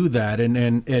to do that,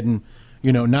 and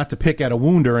not to pick at a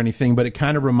wound or anything, but it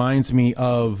kind of reminds me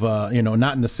of,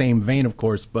 not in the same vein, of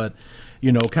course, but,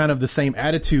 kind of the same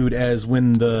attitude as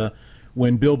when Bill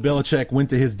Belichick went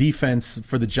to his defense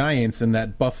for the Giants in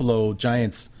that Buffalo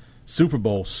Giants Super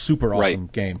Bowl, super awesome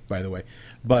game, by the way.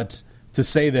 But to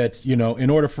say that, in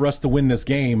order for us to win this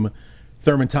game,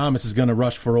 Thurman Thomas is going to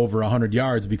rush for over 100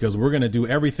 yards because we're going to do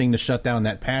everything to shut down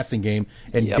that passing game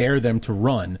and dare them to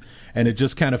run. And it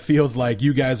just kind of feels like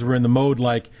you guys were in the mode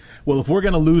like, well, if we're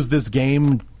going to lose this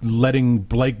game letting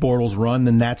Blake Bortles run,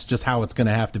 then that's just how it's going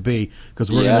to have to be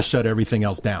because we're going to shut everything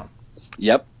else down.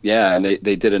 Yep, yeah, and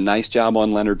they did a nice job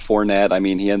on Leonard Fournette. I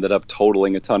mean, he ended up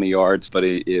totaling a ton of yards, but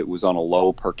it was on a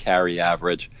low per carry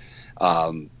average.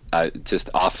 Just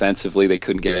offensively, they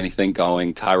couldn't get anything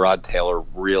going. Tyrod Taylor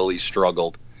really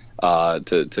struggled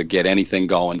to get anything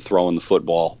going throwing the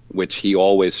football, which he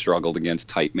always struggled against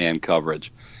tight man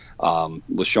coverage.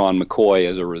 LaShawn McCoy,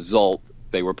 as a result,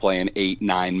 they were playing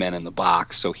 8-9 men in the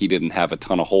box, so he didn't have a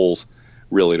ton of holes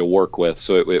really to work with.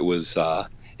 So it was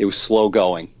slow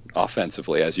going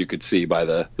offensively, as you could see by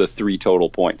the 3 total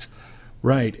points.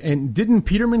 Right, and didn't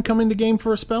Peterman come in the game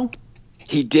for a spell?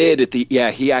 He did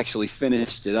he actually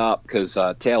finished it up because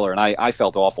Taylor, and I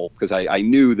felt awful because I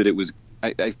knew that it was,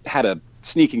 I had a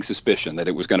sneaking suspicion that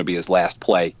it was going to be his last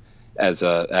play as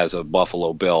a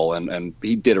Buffalo Bill, and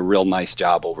he did a real nice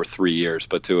job over 3 years,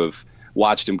 but to have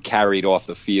watched him carried off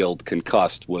the field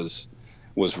concussed was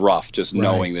rough, just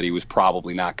knowing that he was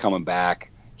probably not coming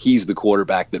back. He's the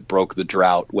quarterback that broke the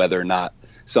drought, whether or not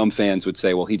some fans would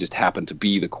say, well, he just happened to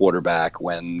be the quarterback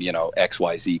when,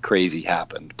 XYZ crazy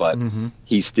happened. But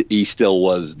he still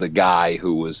was the guy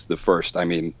who was the first. I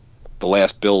mean, the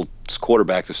last Bills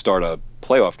quarterback to start a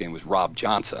playoff game was Rob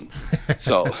Johnson.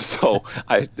 So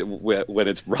when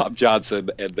it's Rob Johnson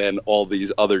and then all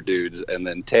these other dudes and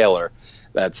then Taylor,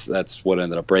 that's what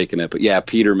ended up breaking it. But, yeah,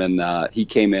 Peterman, he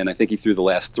came in. I think he threw the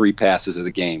last 3 passes of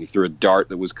the game. He threw a dart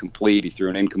that was complete. He threw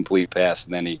an incomplete pass,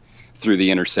 and then he threw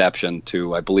the interception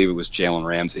to, I believe it was Jalen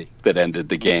Ramsey that ended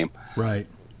the game. Right.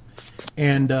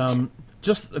 And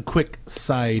just a quick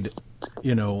aside,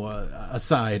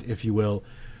 if you will,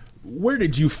 where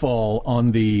did you fall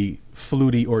on the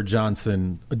Flutie or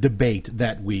Johnson debate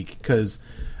that week? Because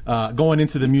going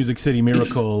into the Music City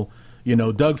Miracle,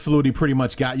 Doug Flutie pretty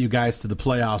much got you guys to the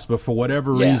playoffs, but for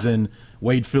whatever reason,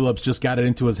 Wade Phillips just got it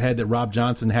into his head that Rob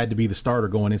Johnson had to be the starter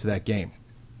going into that game.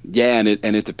 Yeah, and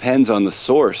it depends on the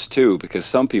source too, because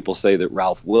some people say that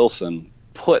Ralph Wilson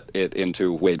put it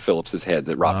into Wade Phillips's head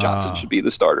that Rob Johnson should be the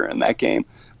starter in that game.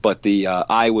 But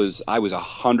I was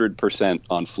 100%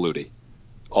 on Flutie,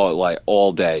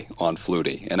 all day on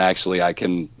Flutie, and actually I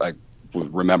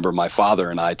remember my father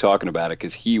and I talking about it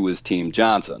because he was Team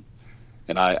Johnson,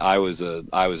 and I was a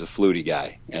Flutie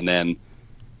guy, and then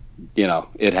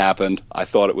it happened. I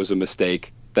thought it was a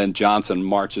mistake. Then Johnson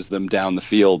marches them down the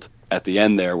field at the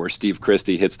end there where Steve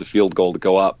Christie hits the field goal to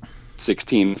go up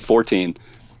 16-14,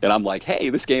 And I'm like, hey,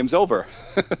 this game's over.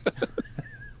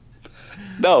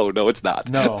 No, it's not.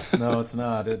 No, it's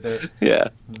not.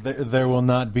 There will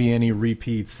not be any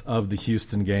repeats of the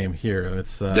Houston game here.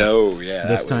 It's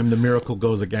this time the miracle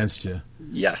goes against you.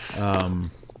 Yes.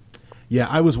 Yeah,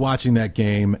 I was watching that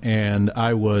game, and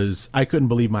I couldn't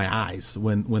believe my eyes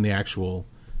when the actual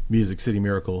Music City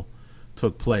Miracle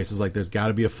took place. It's like there's got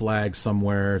to be a flag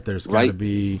somewhere. There's got to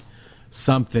be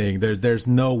something. There's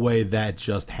no way that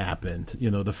just happened.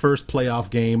 The first playoff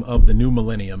game of the new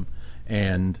millennium,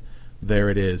 and there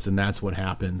it is, and that's what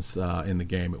happens in the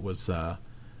game. It was,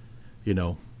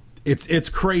 it's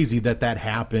crazy that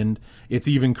happened. It's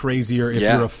even crazier if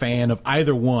you're a fan of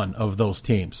either one of those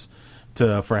teams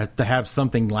to have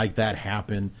something like that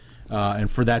happen,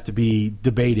 and for that to be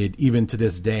debated even to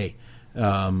this day.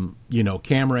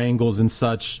 Camera angles and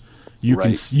such. You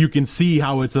can see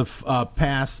how it's a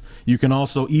pass. You can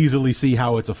also easily see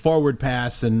how it's a forward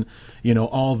pass, and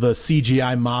all the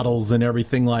CGI models and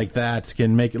everything like that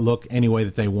can make it look any way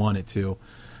that they want it to.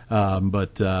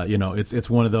 But it's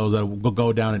one of those that will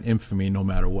go down in infamy no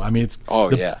matter what. I mean,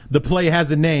 the play has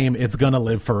a name; it's gonna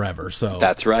live forever. So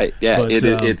that's right. Yeah, but,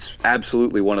 it's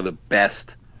absolutely one of the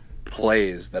best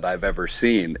plays that I've ever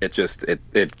seen.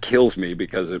 It kills me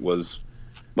because it was.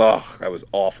 Oh, that was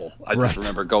awful. I just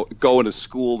remember going to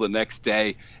school the next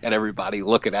day and everybody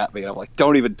looking at me, and I'm like,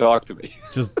 don't even talk to me.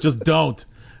 Just don't.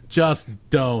 Just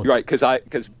don't. Right,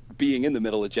 because being in the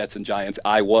middle of Jets and Giants,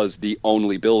 I was the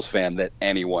only Bills fan that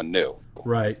anyone knew.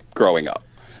 Right. Growing up.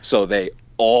 So they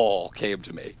all came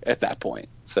to me at that point.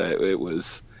 So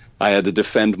I had to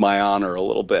defend my honor a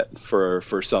little bit for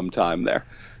some time there.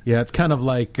 Yeah, it's kind of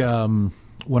like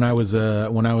when I was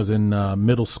in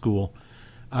middle school.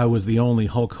 I was the only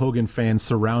Hulk Hogan fan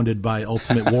surrounded by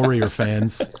Ultimate Warrior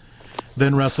fans.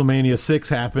 Then WrestleMania 6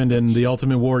 happened, and the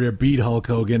Ultimate Warrior beat Hulk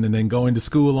Hogan, and then going to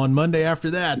school on Monday after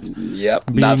that. Yep,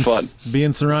 not fun.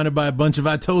 Being surrounded by a bunch of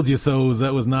I told you so's,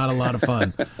 that was not a lot of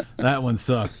fun. That one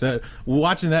sucked.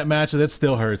 Watching that match, that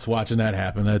still hurts watching that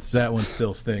happen. That one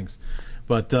still stings.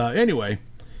 But anyway,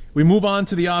 we move on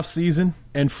to the offseason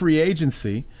and free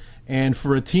agency. And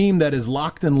for a team that is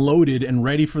locked and loaded and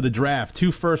ready for the draft,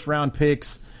 2 first-round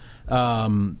picks,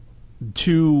 3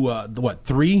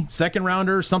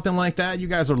 second-rounders, something like that. You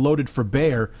guys are loaded for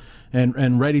bear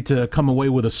and ready to come away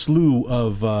with a slew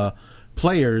of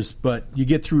players, but you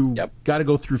got to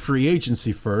go through free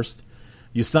agency first.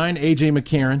 You sign A.J.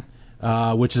 McCarron,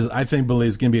 which I think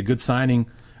is going to be a good signing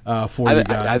for you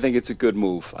guys. I think it's a good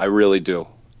move. I really do.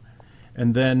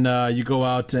 And then you go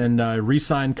out and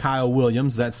re-sign Kyle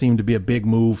Williams. That seemed to be a big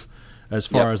move as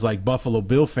far as like Buffalo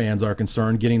Bill fans are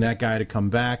concerned, getting that guy to come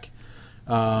back.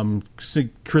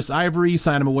 Chris Ivory,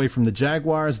 sign him away from the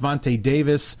Jaguars. Vontae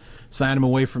Davis, sign him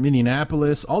away from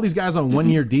Indianapolis. All these guys on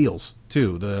one-year deals,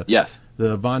 too. The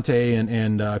Vontae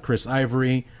and Chris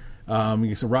Ivory.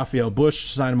 Raphael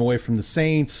Bush, sign him away from the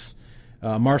Saints.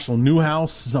 Marshall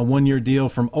Newhouse, a one-year deal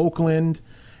from Oakland.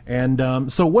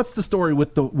 And so what's the story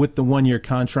with the 1-year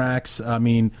contracts? I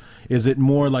mean, is it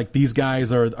more like these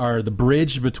guys are the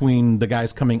bridge between the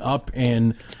guys coming up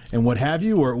and what have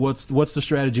you, or what's the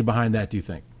strategy behind that, do you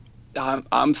think?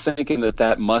 I'm thinking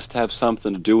that must have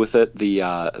something to do with it.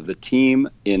 The team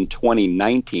in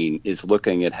 2019 is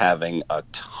looking at having a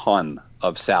ton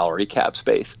of salary cap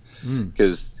space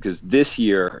because this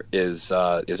year is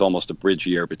almost a bridge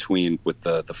year with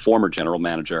the former general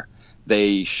manager.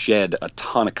 They shed a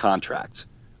ton of contracts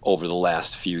over the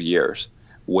last few years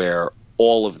where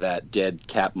all of that dead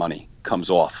cap money comes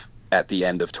off at the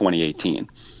end of 2018.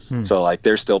 So like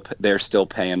they're still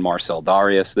paying Marcel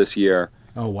Darius this year.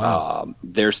 Oh, wow.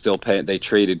 They're still paying. They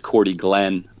traded Cordy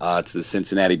Glenn to the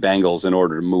Cincinnati Bengals in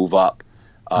order to move up.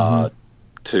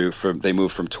 They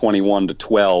moved from 21 to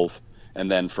 12, and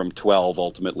then from 12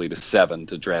 ultimately to 7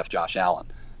 to draft Josh Allen.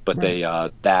 But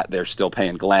they're still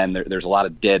paying Glenn. There's a lot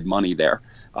of dead money there.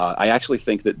 I actually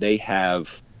think that they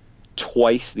have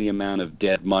twice the amount of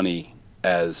dead money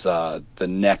as the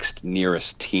next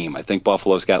nearest team. I think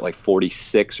Buffalo's got like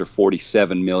 46 or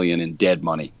 47 million in dead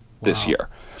money this year.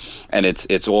 And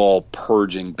it's all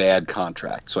purging bad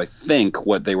contracts. So I think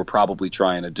what they were probably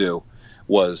trying to do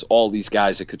was all these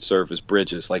guys that could serve as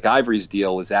bridges. Like Ivory's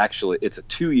deal it's a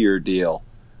 2-year deal.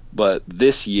 But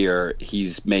this year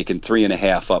he's making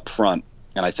 3.5 up front,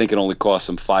 and I think it only costs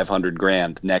him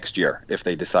 $500,000 next year if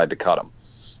they decide to cut him.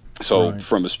 So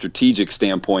from a strategic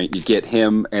standpoint, you get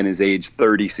him and his age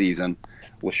 30 season.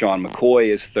 LaShawn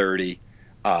McCoy is 30.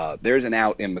 There's an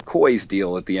out in McCoy's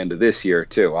deal at the end of this year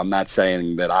too. I'm not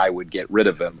saying that I would get rid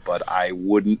of him, but I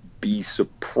wouldn't be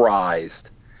surprised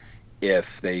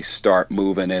if they start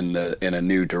moving in a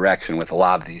new direction with a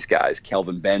lot of these guys.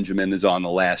 Kelvin Benjamin is on the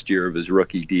last year of his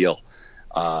rookie deal.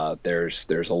 There's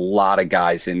a lot of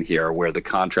guys in here where the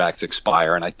contracts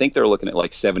expire, and I think they're looking at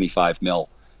like $75 million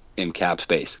in cap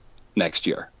space next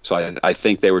year. So I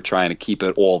think they were trying to keep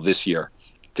it all this year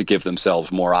to give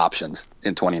themselves more options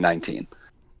in 2019.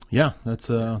 Yeah, that's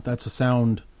a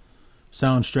sound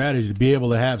strategy to be able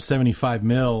to have $75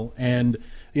 million, and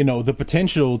the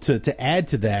potential to add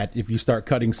to that if you start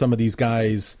cutting some of these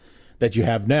guys that you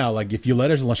have now. Like if you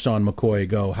let LeSean McCoy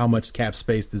go, how much cap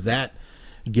space does that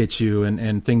get you,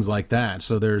 and things like that.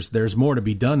 So there's more to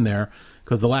be done there,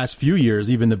 because the last few years,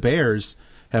 even the Bears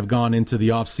have gone into the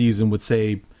offseason with,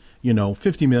 say,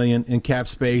 $50 million in cap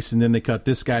space, and then they cut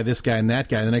this guy, and that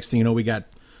guy. The next thing you know, we've got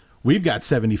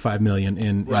 $75 million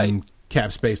in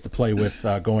cap space to play with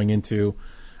going into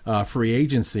free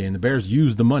agency, and the Bears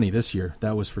used the money this year.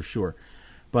 That was for sure.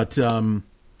 But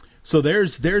so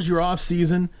there's your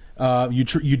offseason.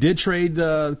 You did trade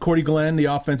Cordy Glenn, the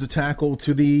offensive tackle,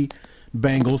 to the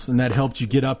Bengals, and that helped you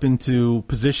get up into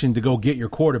position to go get your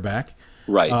quarterback.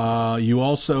 Right. You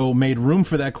also made room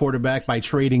for that quarterback by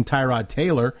trading Tyrod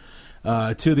Taylor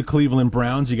to the Cleveland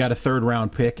Browns. You got a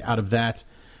third-round pick out of that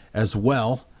as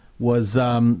well. You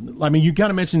kind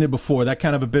of mentioned it before. That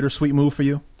kind of a bittersweet move for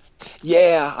you?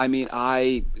 Yeah, I mean,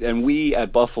 we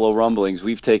at Buffalo Rumblings,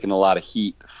 we've taken a lot of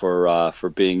heat for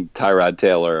being Tyrod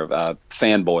Taylor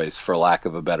fanboys, for lack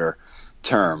of a better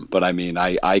term. But I mean,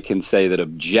 I can say that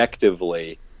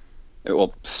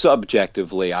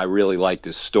subjectively, I really liked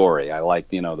his story. I liked,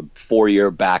 the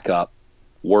 4-year backup,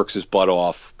 works his butt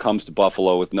off, comes to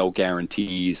Buffalo with no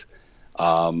guarantees,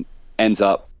 ends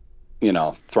up,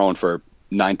 throwing for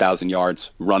 9,000 yards,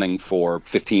 running for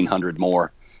 1,500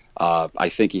 more. I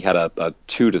think he had a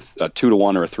 2 to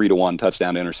 1 or a 3 to 1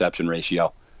 touchdown to interception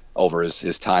ratio over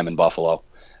his time in Buffalo.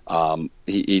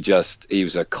 He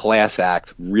was a class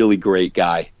act, really great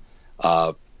guy.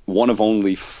 One of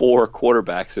only 4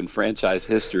 quarterbacks in franchise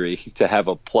history to have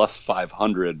a plus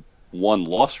 500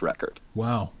 1-loss record.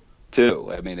 Wow.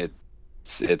 Too. I mean,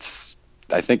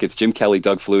 I think it's Jim Kelly,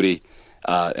 Doug Flutie,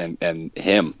 and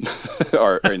him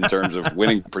are in terms of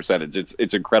winning percentage.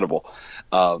 It's incredible.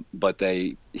 But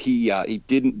he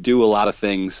didn't do a lot of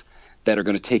things that are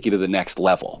going to take you to the next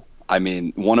level. I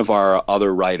mean, one of our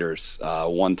other writers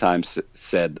one time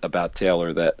said about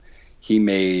Taylor that he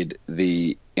made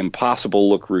the impossible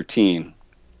look routine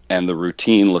and the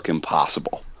routine look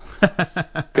impossible.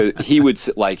 Because he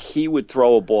would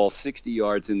throw a ball 60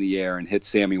 yards in the air and hit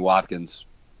Sammy Watkins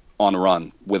on a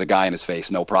run with a guy in his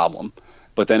face, no problem.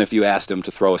 But then if you asked him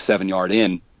to throw a 7-yard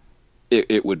in,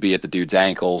 it would be at the dude's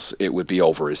ankles. It would be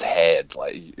over his head.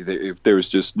 There was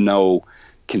just no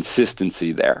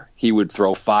consistency there. He would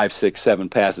throw 5, 6, 7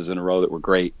 passes in a row that were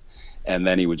great, and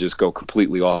then he would just go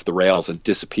completely off the rails and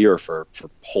disappear for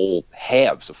whole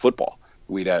halves of football.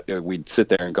 We'd sit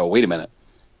there and go, wait a minute,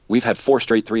 we've had 4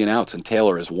 straight 3-and-outs, and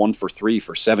Taylor is 1 for 3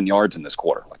 for 7 yards in this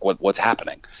quarter. Like what's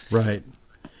happening? Right.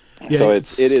 Yeah, so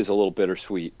it is a little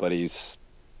bittersweet, but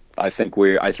I think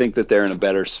that they're in a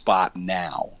better spot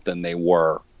now than they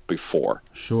were before.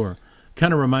 Sure.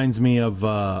 Kind of reminds me of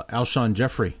Alshon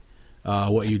Jeffrey,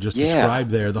 what you just described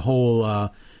there. The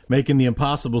whole making the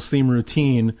impossible seem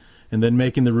routine and then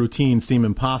making the routine seem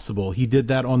impossible. He did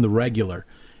that on the regular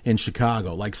in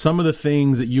Chicago. Like some of the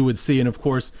things that you would see, and of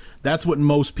course, that's what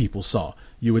most people saw.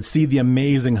 You would see the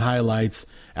amazing highlights.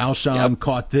 Alshon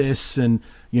caught this and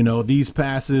these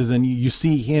passes, and you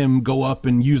see him go up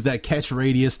and use that catch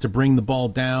radius to bring the ball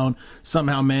down,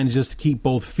 somehow manages to keep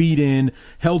both feet in,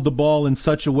 held the ball in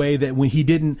such a way that when he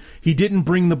didn't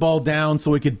bring the ball down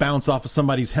so it could bounce off of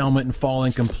somebody's helmet and fall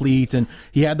incomplete, and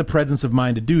he had the presence of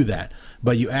mind to do that.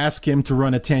 But you ask him to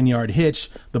run a 10-yard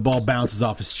hitch, the ball bounces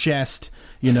off his chest.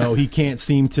 He can't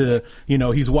seem to,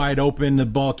 he's wide open, the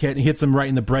ball hits him right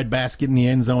in the breadbasket in the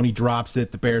end zone, he drops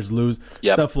it, the Bears lose,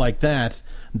 stuff like that.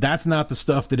 That's not the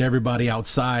stuff that everybody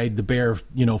outside the Bear,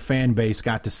 fan base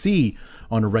got to see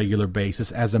on a regular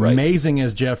basis. As amazing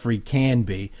as Jeffrey can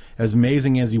be, as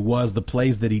amazing as he was, the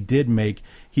plays that he did make,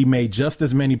 he made just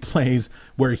as many plays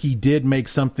where he did make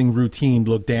something routine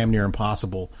look damn near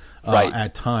impossible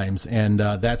at times. And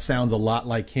that sounds a lot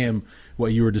like him,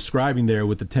 what you were describing there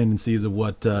with the tendencies of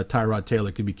what Tyrod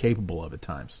Taylor could be capable of at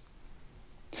times.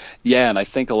 Yeah, and I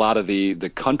think a lot of the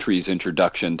country's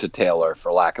introduction to Taylor,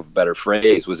 for lack of a better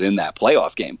phrase, was in that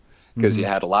playoff game, because you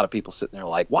had a lot of people sitting there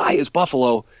like, why is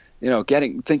Buffalo,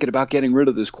 thinking about getting rid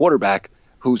of this quarterback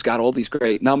who's got all these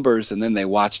great numbers? And then they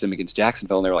watched him against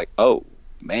Jacksonville, and they were like, oh,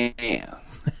 man,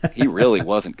 He really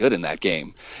wasn't good in that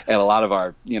game. And a lot of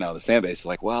our, the fan base is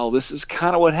like, well, this is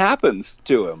kind of what happens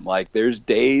to him. Like, there's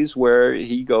days where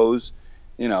he goes,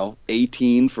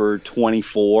 18 for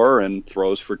 24 and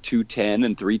throws for 210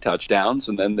 and 3 touchdowns.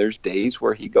 And then there's days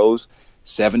where he goes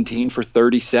 17 for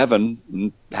 37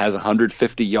 and has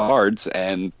 150 yards,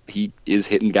 and he is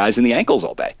hitting guys in the ankles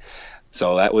all day.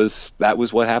 So that was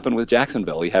what happened with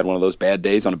Jacksonville. He had one of those bad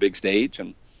days on a big stage,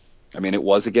 and I mean, it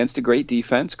was against a great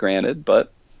defense, granted,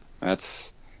 but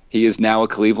he is now a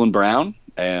Cleveland Brown,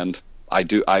 and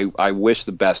I wish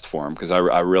the best for him, because I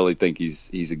really think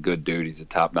he's a good dude. He's a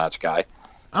top-notch guy.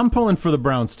 I'm pulling for the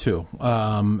Browns too,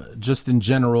 just in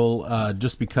general,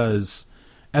 just because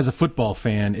as a football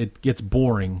fan, it gets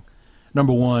boring.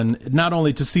 Number one, not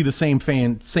only to see the same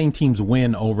teams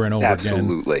win over and over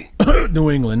Absolutely. again,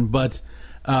 New England, but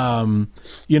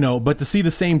but to see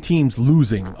the same teams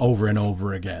losing over and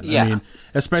over again. Yeah. I mean,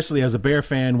 especially as a Bear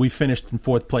fan, we finished in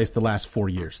 4th place the last 4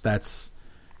 years. That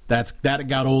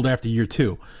got old after year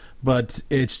 2. But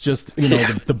it's just,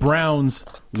 the Browns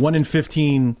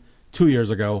 1-15 2 years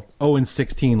ago,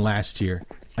 0-16 last year.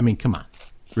 I mean, come on.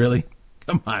 Really?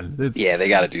 Come on. They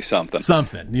got to do something.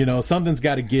 Something's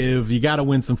got to give. You got to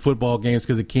win some football games,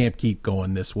 because it can't keep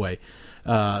going this way.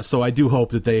 So I do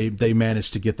hope that they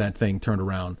manage to get that thing turned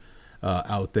around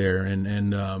out there.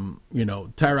 And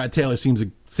Tyrod Taylor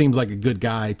seems like a good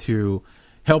guy to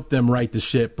help them right the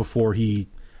ship before he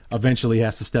eventually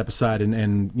has to step aside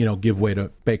and give way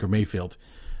to Baker Mayfield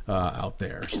out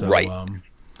there. So, right.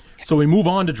 So we move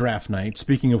on to draft night.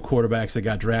 Speaking of quarterbacks that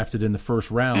got drafted in the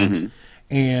first round,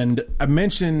 and I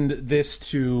mentioned this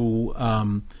to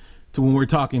when we were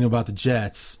talking about the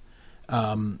Jets.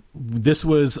 This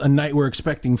was a night we're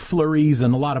expecting flurries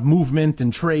and a lot of movement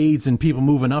and trades and people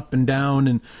moving up and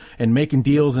down and making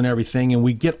deals and everything. And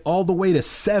we get all the way to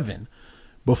 7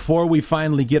 before we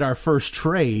finally get our first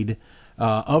trade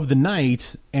of the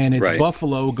night. And it's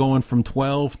Buffalo going from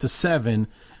 12 to 7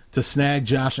 to snag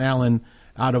Josh Allen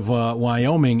out of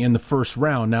Wyoming in the first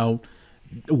round. Now,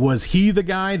 was he the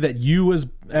guy that you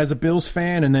as a Bills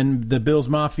fan, and then the Bills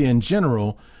Mafia in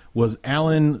general, was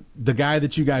Allen the guy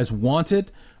that you guys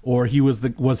wanted, or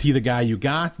was he the guy you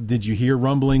got? Did you hear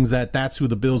rumblings that that's who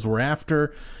the Bills were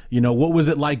after? What was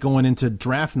it like going into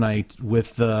draft night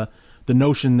with the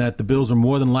notion that the Bills are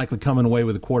more than likely coming away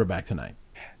with a quarterback tonight?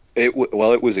 It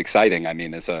was exciting. I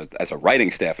mean, as a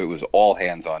writing staff, it was all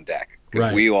hands on deck.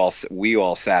 Right. We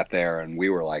all sat there and we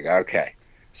were like, okay,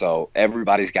 so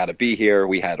everybody's got to be here.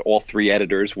 We had all 3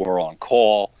 editors were on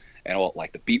call, and all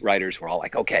the beat writers were all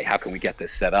like, okay, how can we get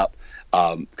this set up?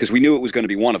 Because we knew it was going to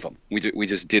be one of them. We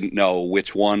just didn't know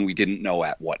which one. We didn't know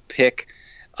at what pick.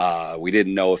 We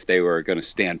didn't know if they were going to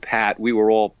stand pat. We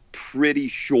were all pretty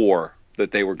sure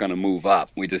that they were going to move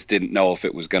up. We just didn't know if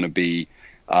it was going to be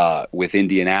with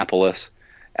Indianapolis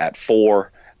at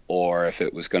 4, or if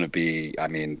it was going to be, I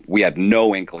mean, we had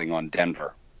no inkling on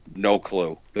Denver, no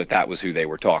clue that was who they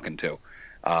were talking to.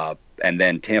 And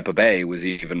then Tampa Bay was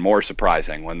even more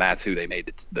surprising when that's who they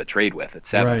made the trade with at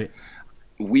 7. Right.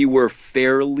 We were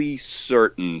fairly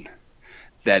certain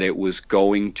that it was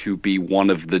going to be one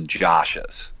of the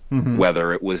Joshes,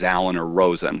 whether it was Allen or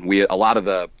Rosen. A lot of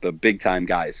the big-time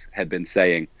guys had been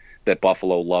saying that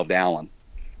Buffalo loved Allen.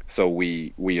 So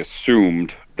we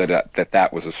assumed that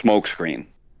was a smokescreen.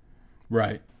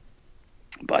 Right.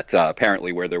 But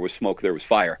apparently where there was smoke, there was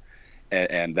fire.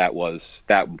 And that was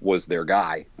their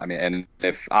guy. I mean, and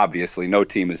if obviously no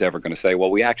team is ever going to say,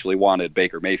 well, we actually wanted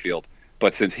Baker Mayfield,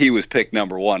 but since he was picked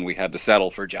number 1, we had to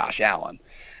settle for Josh Allen.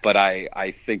 But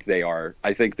I think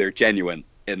they're genuine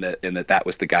in that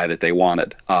was the guy that they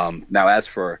wanted. Now, as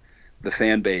for the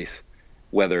fan base,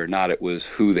 whether or not it was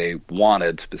who they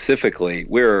wanted specifically,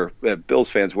 we're Bills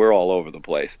fans. We're all over the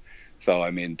place. So,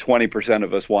 I mean, 20%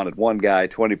 of us wanted one guy,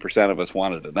 20% of us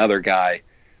wanted another guy,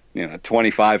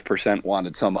 25%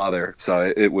 wanted some other.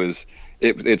 So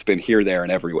it's been here, there,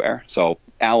 and everywhere. So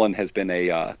Allen has been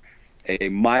a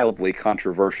mildly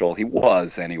controversial. He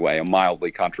was anyway a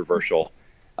mildly controversial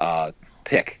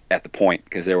pick at the point,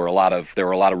 because there were a lot of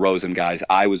Rosen guys.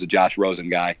 I was a Josh Rosen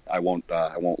guy. I won't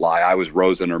lie. I was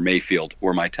Rosen or Mayfield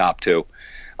were my top 2.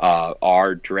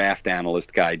 Our draft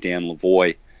analyst guy Dan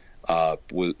Lavoie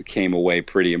came away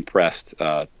pretty impressed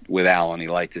with Allen. He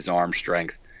liked his arm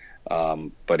strength,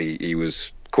 but he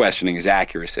was questioning his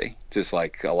accuracy, just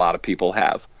like a lot of people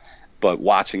have. But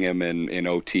watching him in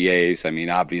OTAs, I mean,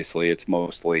 obviously it's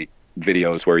mostly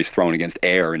videos where he's thrown against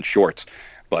air in shorts,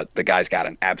 but the guy's got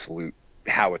an absolute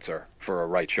howitzer for a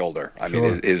right shoulder. I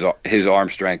mean, his arm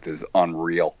strength is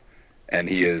unreal, and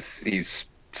he's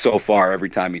so far, every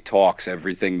time he talks,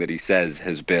 everything that he says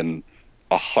has been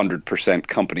 100%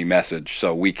 company message.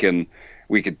 So we could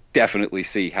definitely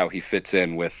see how he fits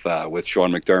in with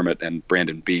Sean McDermott and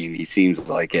Brandon Beane. He seems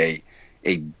like a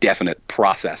definite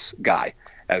process guy,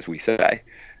 as we say.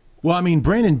 Well, I mean,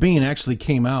 Brandon Beane actually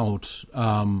came out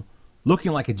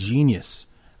looking like a genius.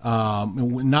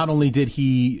 Not only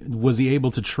was he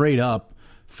able to trade up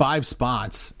 5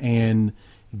 spots and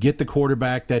get the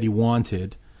quarterback that he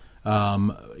wanted,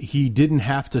 he didn't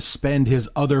have to spend his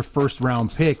other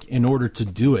first-round pick in order to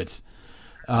do it.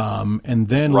 And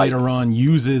then later on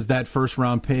uses that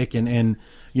first-round pick and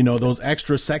those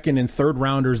extra second and third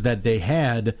rounders that they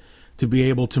had to be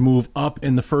able to move up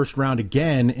in the first round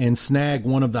again and snag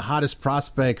one of the hottest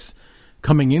prospects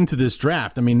coming into this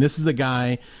draft. I mean, this is a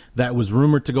guy that was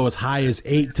rumored to go as high as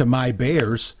 8 to my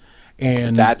Bears.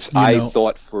 And I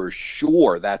thought for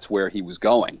sure that's where he was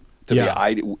going.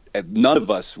 None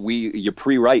of us, you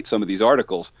pre-write some of these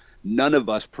articles. None of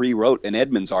us pre-wrote an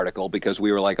Edmonds article because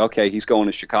we were like, okay, he's going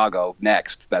to Chicago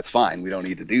next. That's fine. We don't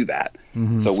need to do that.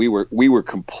 Mm-hmm. So we were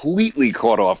completely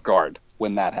caught off guard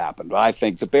when that happened. I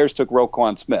think the Bears took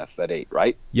Roquan Smith at 8,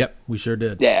 right? Yep, we sure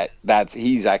did. Yeah,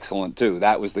 he's excellent too.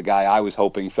 That was the guy I was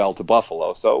hoping fell to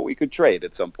Buffalo, so we could trade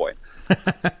at some point.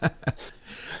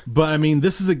 But I mean,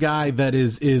 this is a guy that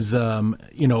is has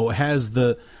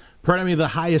the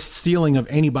highest ceiling of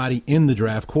anybody in the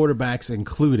draft, quarterbacks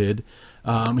included.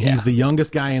 He's the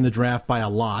youngest guy in the draft by a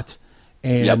lot,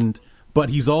 but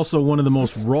he's also one of the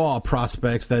most raw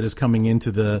prospects that is coming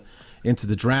into the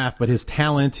draft. But his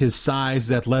talent, his size,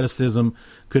 his athleticism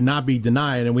could not be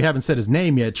denied. And we haven't said his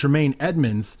name yet. Tremaine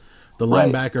Edmonds, the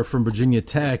linebacker from Virginia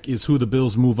Tech, is who the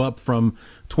Bills move up from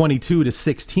 22 to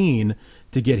 16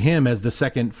 to get him as the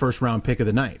second first-round pick of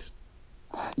the night.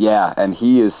 Yeah, and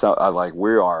he is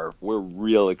we're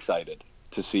real excited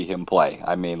to see him play.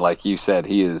 I mean, like you said,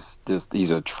 he's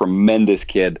a tremendous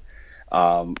kid,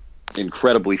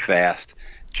 incredibly fast,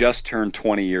 just turned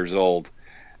 20 years old.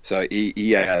 So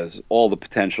he has all the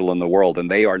potential in the world, and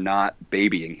they are not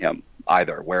babying him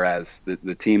either. Whereas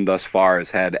the team thus far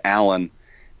has had Allen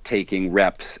taking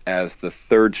reps as the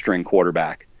third-string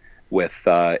quarterback with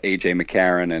A.J.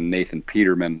 McCarron and Nathan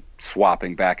Peterman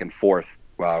swapping back and forth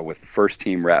with the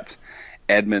first-team reps.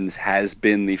 Edmonds has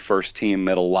been the first-team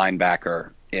middle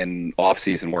linebacker in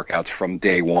off-season workouts from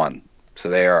day one.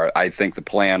 So I think the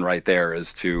plan right there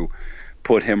is to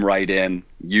put him right in,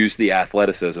 use the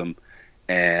athleticism,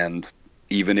 and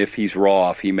even if he's raw,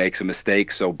 if he makes a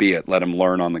mistake, so be it. Let him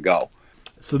learn on the go.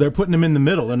 So they're putting him in the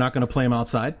middle. They're not going to play him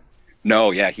outside?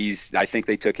 No, yeah, I think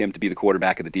they took him to be the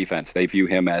quarterback of the defense. They view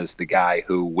him as the guy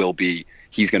who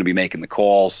he's going to be making the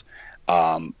calls.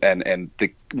 One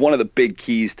of the big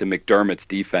keys to McDermott's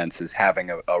defense is having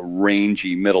a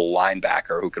rangy middle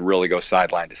linebacker who can really go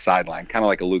sideline to sideline, kind of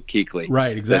like a Luke Kuechly,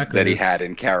 right? Exactly, that he had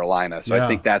in Carolina. So I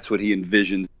think that's what he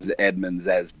envisions Edmonds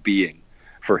as being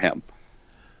for him.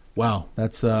 Wow,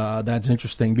 that's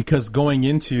interesting, because going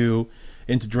into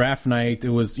draft night, it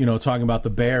was talking about the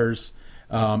Bears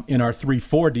in our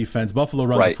 3-4 defense. Buffalo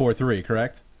runs a 4-3,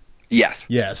 correct? Yes.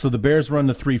 Yeah. So the Bears run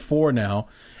the 3-4 now.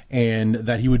 And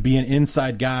that he would be an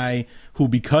inside guy who,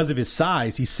 because of his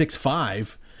size, he's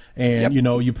 6'5", and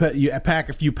you pack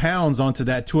a few pounds onto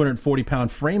that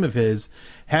 240-pound frame of his.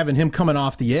 Having him coming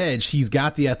off the edge, he's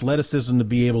got the athleticism to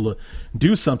be able to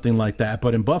do something like that.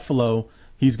 But in Buffalo,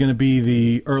 he's going to be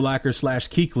the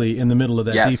Urlacher/Kuechly in the middle of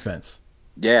that defense.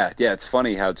 Yeah. It's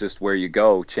funny how just where you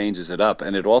go changes it up,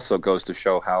 and it also goes to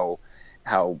show how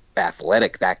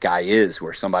athletic that guy is,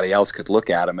 where somebody else could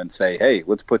look at him and say, hey,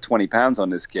 let's put 20 pounds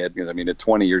on this kid. Because, I mean, at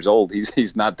 20 years old,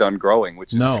 he's not done growing,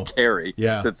 which is scary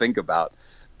to think about.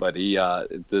 But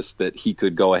that he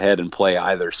could go ahead and play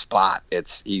either spot.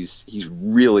 He's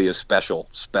really a special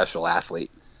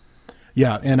athlete.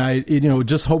 Yeah, and I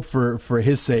just hope for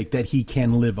his sake that he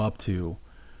can live up to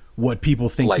what people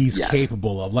think he's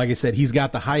capable of. Like I said, he's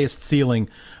got the highest ceiling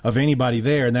of anybody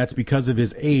there, and that's because of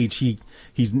his age.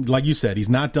 He's like you said, he's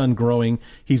not done growing.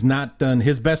 He's not done.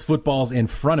 His best football's in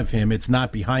front of him. It's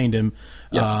not behind him.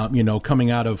 Yep.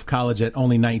 Coming out of college at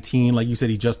only 19, like you said,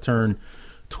 he just turned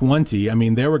 20. I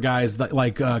mean, there were guys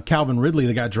like Calvin Ridley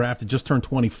that got drafted just turned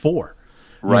 24.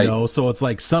 Right. So it's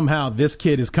like somehow this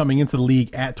kid is coming into the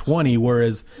league at 20,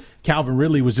 whereas Calvin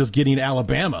Ridley was just getting to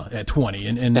Alabama at 20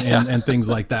 and things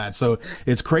like that. So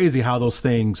it's crazy how those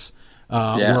things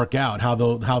work out,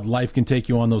 how life can take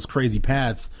you on those crazy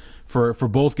paths for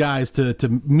both guys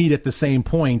to meet at the same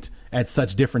point at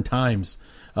such different times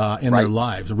in their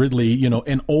lives. Ridley,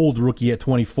 an old rookie at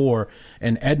 24,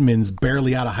 and Edmonds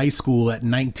barely out of high school at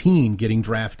 19 getting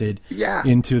drafted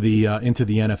into the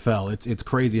NFL. It's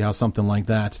crazy how something like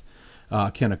that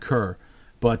can occur.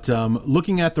 But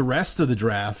looking at the rest of the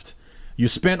draft, You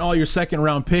spent all your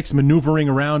second-round picks maneuvering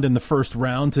around in the first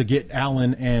round to get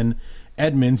Allen and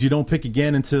Edmonds. You don't pick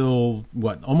again until,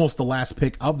 almost the last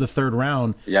pick of the third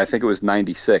round. Yeah, I think it was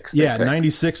 96. Yeah,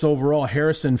 96 overall.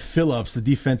 Harrison Phillips, the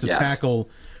defensive tackle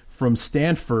from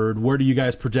Stanford. Where do you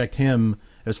guys project him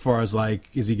as far as,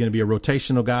 is he going to be a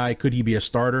rotational guy? Could he be a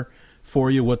starter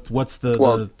for you? What's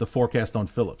the forecast on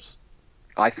Phillips?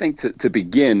 I think to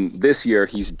begin this year,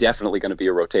 he's definitely going to be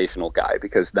a rotational guy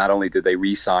because not only did they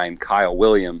re-sign Kyle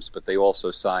Williams, but they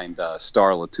also signed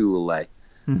Star Lotulelei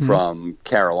from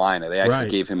Carolina. They actually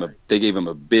gave him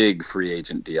a big free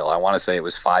agent deal. I want to say it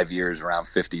was 5 years, around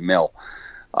 $50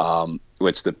 million,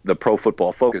 which the Pro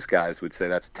Football Focus guys would say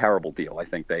that's a terrible deal. I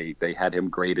think they had him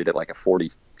graded at a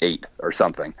 48 or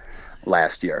something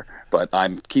last year, but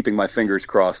I'm keeping my fingers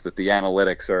crossed that the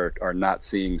analytics are not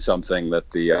seeing something that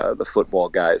the football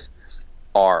guys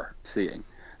are seeing.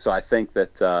 So I think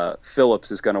that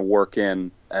Phillips is going to work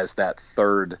in as that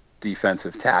third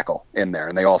defensive tackle in there,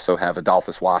 and they also have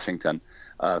Adolphus Washington,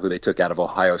 who they took out of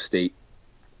Ohio State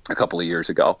a couple of years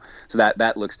ago. So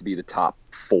that looks to be the top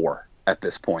four at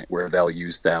this point, where they'll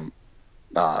use them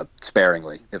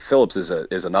sparingly. If Phillips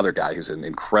is another guy who's an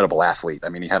incredible athlete. I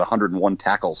mean, he had 101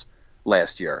 tackles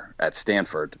last year at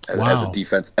Stanford as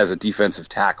a defensive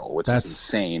tackle, which is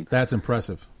insane. That's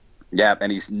impressive. Yeah,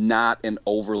 and he's not an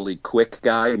overly quick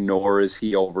guy, nor is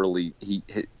he overly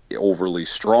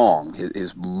strong.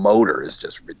 His motor is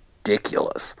just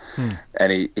ridiculous,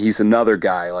 and he's another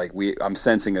guy I'm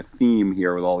sensing a theme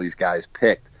here with all these guys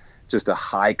picked. Just a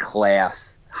high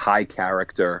class, high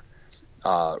character,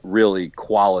 really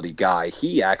quality guy.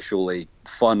 He actually,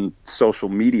 fun social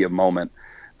media moment.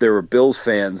 There were Bills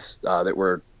fans that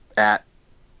were at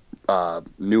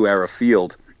New Era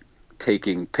Field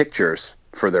taking pictures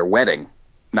for their wedding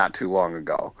not too long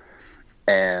ago.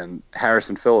 And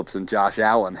Harrison Phillips and Josh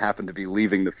Allen happened to be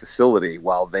leaving the facility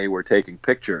while they were taking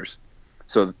pictures.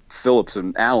 So Phillips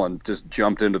and Allen just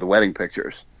jumped into the wedding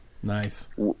pictures. Nice.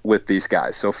 With these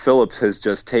guys. So Phillips has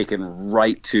just taken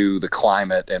right to the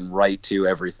climate and right to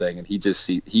everything, and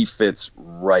he fits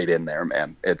right in there,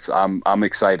 man. I'm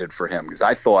excited for him because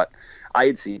I thought I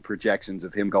had seen projections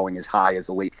of him going as high as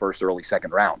a late first, early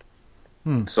second round.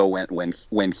 So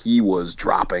when he was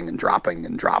dropping and dropping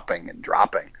and dropping and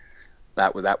dropping,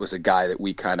 that was a guy that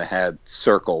we kind of had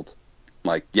circled,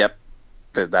 yep,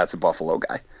 that's a Buffalo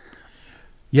guy.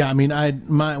 Yeah, I mean,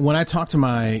 when I talked to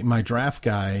my draft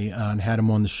guy and had him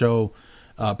on the show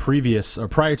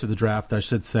prior to the draft, I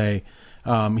should say,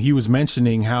 he was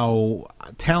mentioning how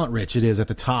talent rich it is at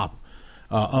the top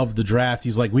of the draft.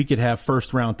 He's like, we could have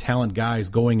first round talent guys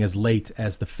going as late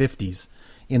as the 50s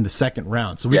in the second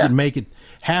round. So we could make it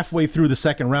halfway through the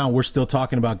second round. We're still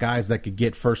talking about guys that could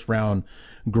get first round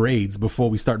grades before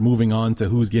we start moving on to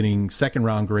who's getting second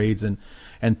round grades and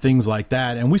things like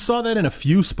that. And we saw that in a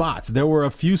few spots. There were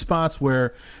a few spots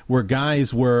where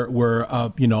guys were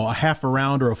a half a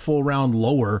round or a full round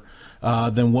lower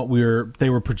than what they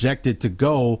were projected to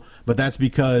go. But that's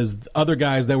because other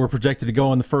guys that were projected to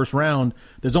go in the first round,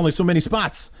 there's only so many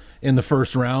spots in the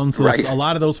first round. So a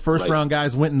lot of those first round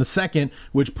guys went in the second,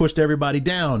 which pushed everybody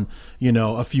down,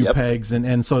 a few pegs.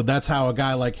 And so that's how a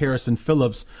guy like Harrison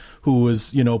Phillips, who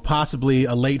was, possibly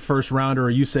a late first rounder,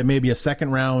 or you said maybe a second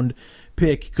round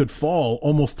pick, could fall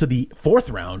almost to the fourth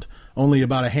round. Only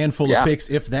about a handful of picks,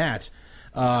 if that,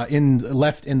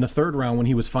 left in the third round when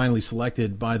he was finally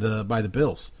selected by the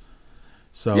Bills.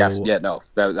 So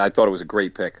I thought it was a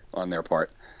great pick on their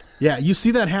part. Yeah, you see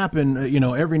that happen,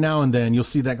 every now and then. You'll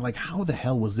see that, how the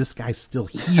hell was this guy still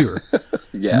here?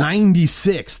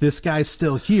 96, this guy's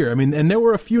still here. I mean, and there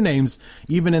were a few names,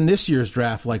 even in this year's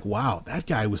draft, wow, that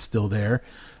guy was still there.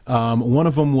 One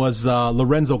of them was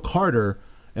Lorenzo Carter,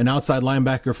 an outside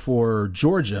linebacker for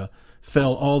Georgia,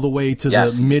 fell all the way to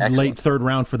the mid-late third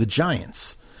round for the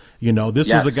Giants.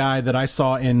 This was a guy that I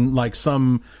saw in,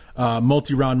 some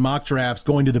multi-round mock drafts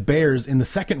going to the Bears in the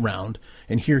second round,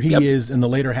 and here he is in the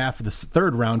later half of the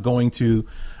third round going to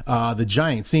the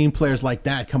Giants. Seeing players like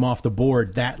that come off the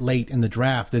board that late in the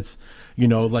draft, it's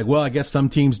I guess some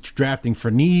teams drafting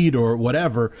for need or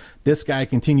whatever. This guy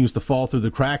continues to fall through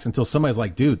the cracks until somebody's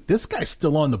like, dude, this guy's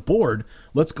still on the board,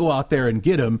 let's go out there and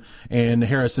get him. And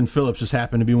Harrison Phillips just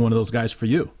happened to be one of those guys for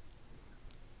you.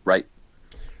 Right.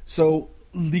 So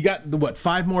you got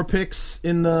 5 more picks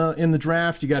in the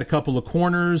draft. You got a couple of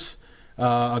corners,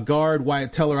 a guard,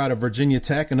 Wyatt Teller out of Virginia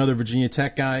Tech, another Virginia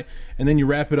Tech guy, and then you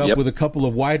wrap it up with a couple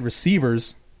of wide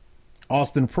receivers,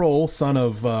 Austin Proehl, son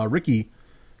of Ricky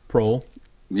Proehl,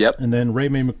 and then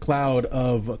Ray-May McCloud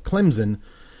of Clemson.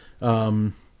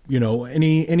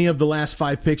 Any of the last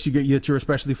 5 picks that you're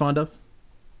especially fond of?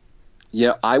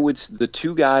 Yeah, the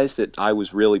two guys that I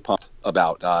was really pumped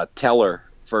about, Teller,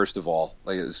 first of all,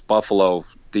 like it's Buffalo,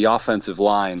 the offensive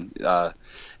line, to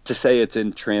say it's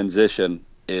in transition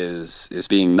is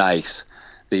being nice.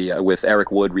 With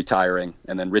Eric Wood retiring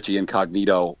and then Richie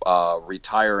Incognito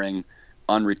retiring,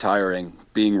 unretiring,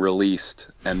 being released,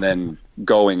 and then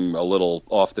going a little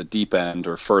off the deep end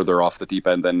or further off the deep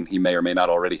end than he may or may not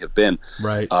already have been.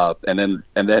 Right. And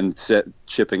then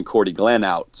chipping Cordy Glenn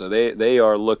out. So they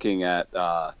are looking at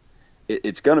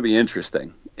it's going to be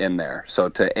interesting in there. So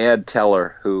to add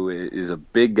Teller, who is a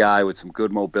big guy with some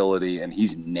good mobility, and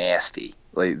he's nasty.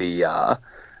 Like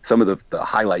some of the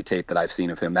highlight tape that I've seen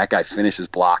of him, that guy finishes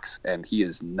blocks, and he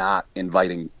is not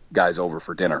inviting guys over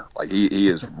for dinner. Like he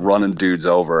is running dudes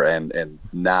over and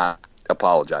not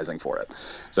apologizing for it.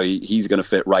 So he's going to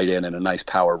fit right in a nice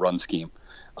power run scheme.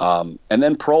 And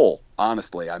then Prohl,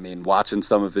 honestly, I mean, watching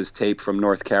some of his tape from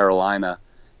North Carolina,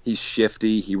 he's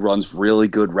shifty. He runs really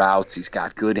good routes. He's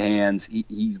got good hands.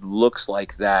 He looks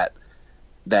like that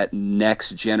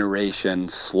next generation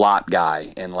slot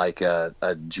guy in like a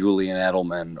Julian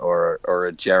Edelman or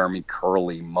a Jeremy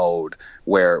Curley mode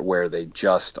where they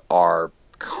just are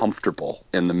comfortable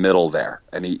in the middle there.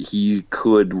 And he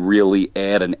could really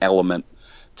add an element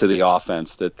to the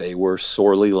offense that they were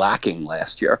sorely lacking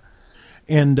last year.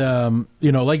 And,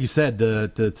 like you said,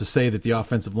 to say that the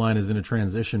offensive line is in a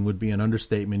transition would be an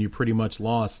understatement. You pretty much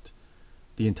lost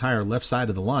the entire left side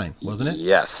of the line, wasn't it?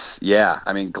 Yes. Yeah.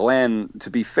 I mean, Glenn,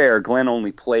 to be fair, Glenn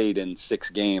only played in 6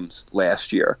 games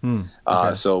last year.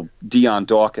 Okay. So Deion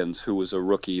Dawkins, who was a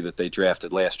rookie that they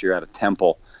drafted last year out of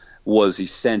Temple, was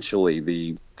essentially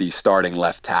the starting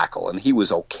left tackle, and he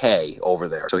was okay over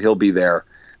there. So he'll be there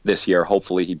this year.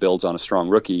 Hopefully he builds on a strong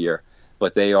rookie year.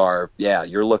 But they are,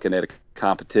 you're looking at a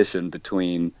competition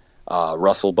between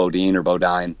Russell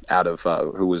Bodine out of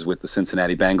who was with the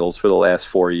Cincinnati Bengals for the last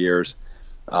 4 years,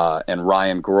 and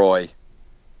Ryan Groy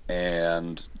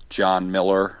and John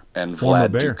Miller and Former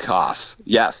Vlad Bear. Dukas.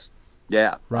 Yes.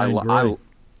 Yeah. Ryan Groy.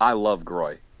 I love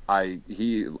Groy.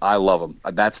 I love him.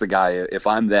 That's the guy. If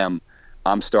I'm them,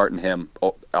 I'm starting him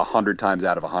 100 times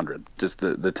out of 100. Just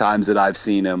the times that I've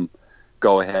seen him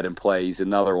go ahead and play, he's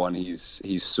another one. He's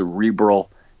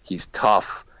cerebral. He's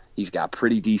tough. He's got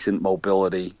pretty decent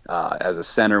mobility. As a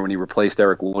center, when he replaced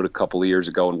Eric Wood a couple of years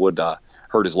ago and Wood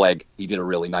hurt his leg, he did a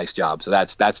really nice job. So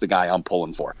that's the guy I'm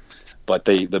pulling for. But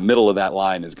the middle of that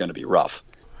line is going to be rough.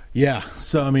 Yeah,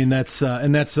 so I mean that's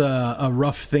a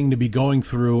rough thing to be going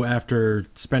through after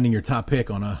spending your top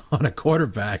pick on a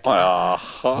quarterback.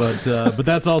 But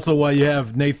that's also why you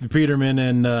have Nathan Peterman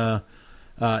and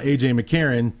A.J.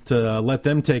 McCarron to let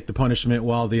them take the punishment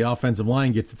while the offensive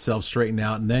line gets itself straightened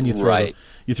out, and then you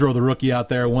throw the rookie out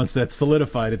there once that's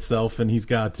solidified itself, and he's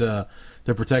got the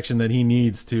protection that he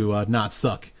needs to not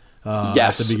suck at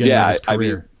the beginning of his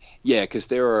career. Because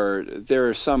there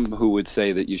are some who would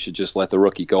say that you should just let the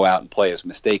rookie go out and play his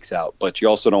mistakes out, but you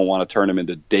also don't want to turn him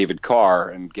into David Carr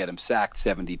and get him sacked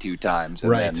 72 times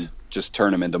and then just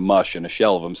turn him into mush and a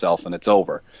shell of himself and it's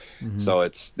over. Mm-hmm. So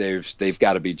they've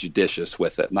got to be judicious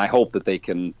with it, and I hope that they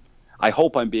can. I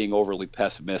hope I'm being overly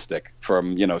pessimistic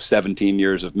from 17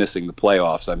 years of missing the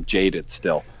playoffs. I'm jaded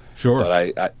still. Sure,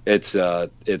 but it's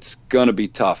going to be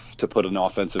tough to put an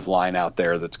offensive line out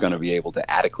there that's going to be able to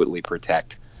adequately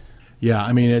protect. Yeah,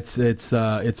 I mean it's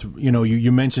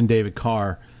you mentioned David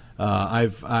Carr.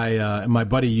 My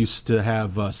buddy used to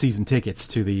have season tickets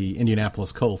to the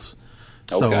Indianapolis Colts,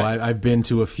 so I've been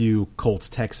to a few Colts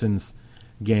Texans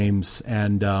games,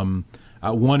 and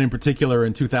one in particular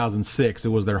in 2006. It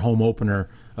was their home opener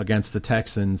against the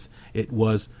Texans. It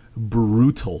was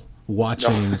brutal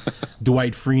watching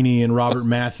Dwight Freeney and Robert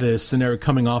Mathis, and they're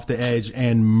coming off the edge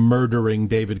and murdering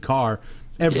David Carr.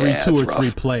 Every 2 or 3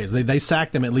 plays. They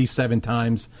sacked him at least 7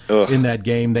 times in that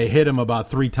game. They hit him about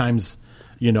 3 times,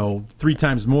 3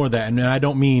 times more than that. And I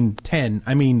don't mean 10.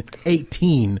 I mean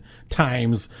 18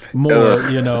 times more.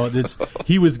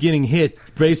 He was getting hit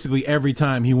basically every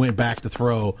time he went back to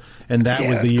throw. And that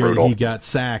was the year that he got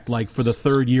sacked, like for the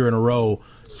 3rd year in a row,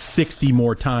 60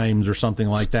 more times or something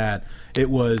like that. It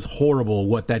was horrible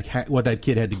what that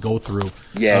kid had to go through.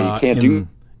 Yeah, you can't do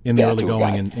in the early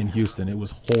going in Houston. It was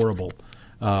horrible.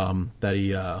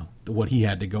 What he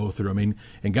had to go through. I mean,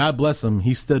 and God bless him,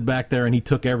 he stood back there and he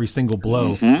took every single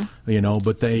blow. Mm-hmm.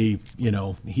 But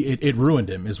it ruined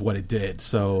him, is what it did.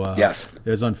 So it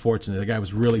was unfortunate. The guy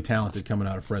was really talented coming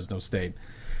out of Fresno State.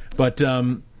 But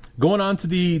going on to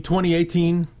the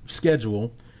 2018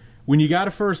 schedule, when you got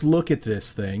to first look at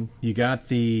this thing, you got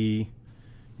the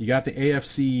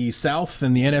AFC South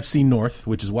and the NFC North,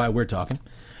 which is why we're talking.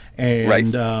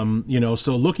 And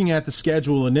so looking at the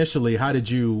schedule initially, how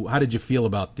did you feel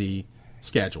about the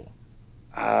schedule?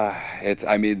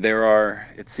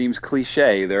 It seems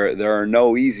cliche. There are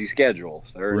no easy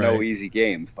schedules. There are no easy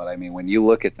games. But I mean, when you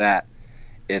look at that,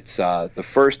 it's the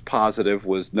first positive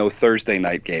was no Thursday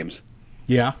night games.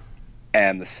 Yeah.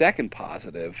 And the second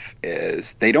positive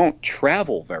is they don't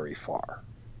travel very far.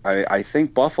 I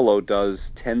think Buffalo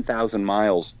does 10,000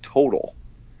 miles total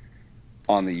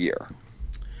on the year.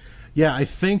 Yeah, I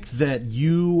think that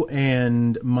you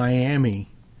and Miami,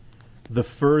 the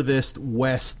furthest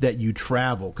west that you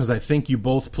travel, because I think you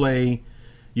both play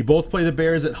the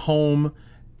Bears at home,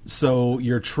 so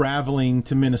you're traveling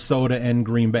to Minnesota and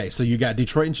Green Bay. So you got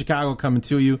Detroit and Chicago coming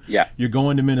to you. Yeah. You're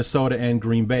going to Minnesota and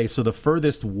Green Bay. So the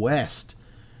furthest west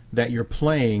that you're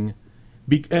playing,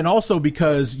 and also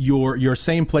because your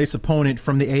same place opponent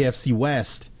from the AFC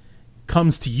West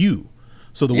comes to you.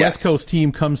 So the West Coast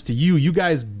team comes to you. You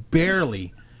guys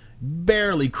barely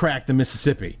cracked the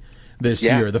Mississippi this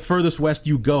year. The furthest west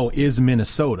you go is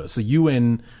Minnesota. So you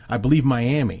and, I believe,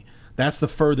 Miami. That's the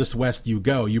furthest west you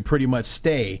go. You pretty much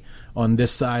stay on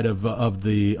this side of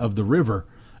the river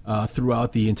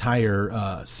throughout the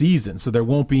entire season. So there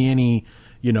won't be any,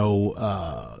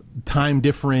 time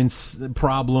difference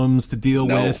problems to deal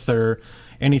with or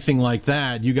anything like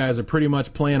that. You guys are pretty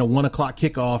much playing a 1:00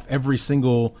 kickoff every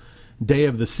single day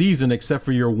of the season, except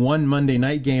for your one Monday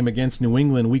night game against New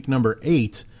England, week number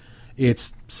 8.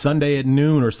 It's Sunday at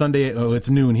noon, or it's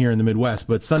noon here in the Midwest,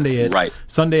 but Sunday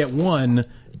at 1,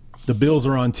 the Bills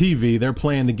are on TV. They're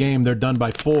playing the game. They're done by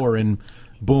 4, and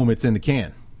boom, it's in the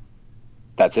can.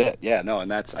 That's it. Yeah, no,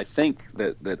 and I think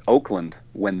that Oakland,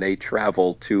 when they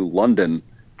travel to London,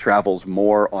 travels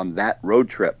more on that road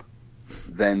trip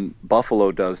than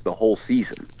Buffalo does the whole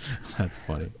season. That's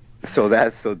funny. So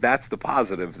that's the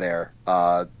positive there,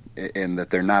 in that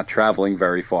they're not traveling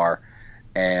very far,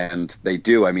 and they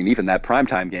do. I mean, even that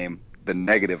primetime game, the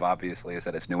negative obviously is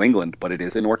that it's New England, but it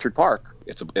is in Orchard Park.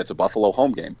 It's a Buffalo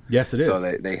home game. Yes, it is. So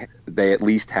they at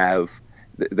least have.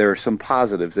 There are some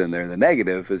positives in there. The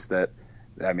negative is that,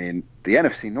 I mean, the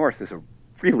NFC North is a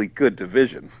really good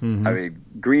division. Mm-hmm. I mean,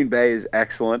 Green Bay is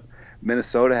excellent.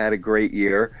 Minnesota had a great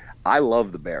year. I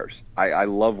love the Bears. I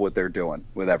love what they're doing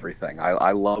with everything.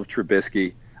 I love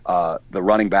Trubisky. The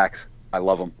running backs, I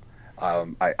love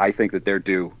them. I think that they're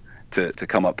due to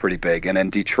come up pretty big. And in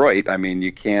Detroit, I mean,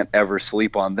 you can't ever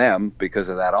sleep on them because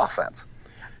of that offense.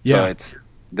 Yeah. So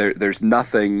there's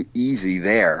nothing easy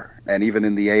there. And even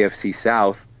in the AFC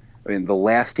South, I mean, the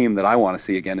last team that I want to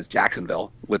see again is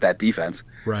Jacksonville with that defense.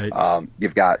 Right.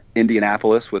 You've got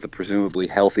Indianapolis with a presumably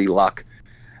healthy Luck.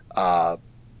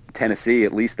 Tennessee,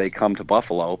 at least they come to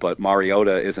Buffalo, but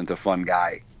Mariota isn't a fun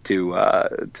guy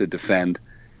to defend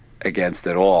against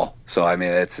at all. So I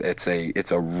mean,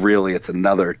 it's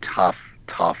another tough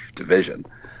division.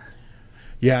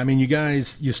 Yeah, I mean,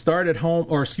 you start at home,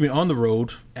 or excuse me, on the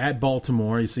road at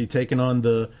Baltimore. You see, taking on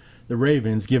the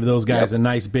Ravens, give those guys a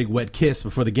nice big wet kiss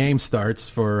before the game starts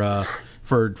for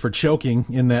choking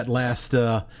in that last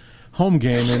home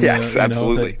game, and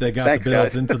absolutely. They got Thanks, the Bills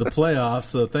guys. into the playoffs.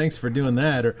 So thanks for doing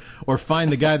that, or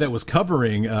find the guy that was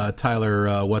covering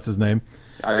Tyler. What's his name?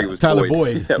 I think it was Tyler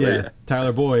Boyd. Yeah.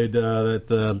 Tyler Boyd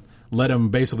that let him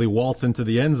basically waltz into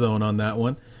the end zone on that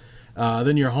one.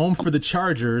 Then you're home for the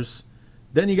Chargers.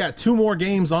 Then you got 2 more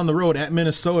games on the road at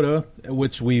Minnesota,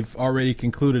 which we've already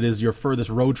concluded is your furthest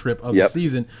road trip of the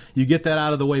season. You get that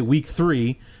out of the way week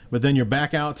 3, but then you're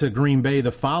back out to Green Bay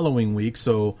the following week.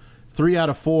 So 3 out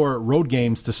of 4 road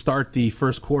games to start the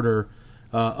first quarter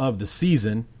of the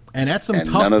season. And at some tough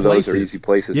places. None of those are easy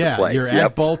places to play. You're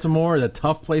at Baltimore, the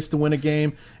tough place to win a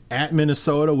game. At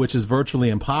Minnesota, which is virtually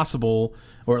impossible,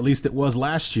 or at least it was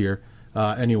last year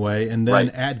anyway. And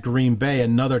then at Green Bay,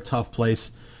 another tough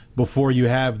place before you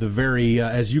have the very,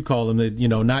 as you call them,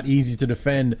 not easy to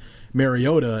defend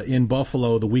Mariota in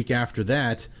Buffalo the week after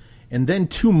that. And then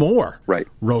 2 more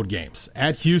road games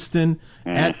at Houston,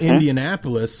 at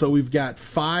Indianapolis. So we've got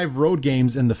 5 road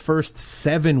games in the first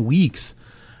 7 weeks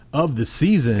of the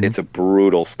season. It's a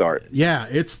brutal start. Yeah,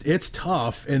 it's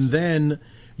tough. And then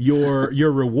your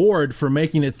reward for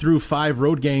making it through 5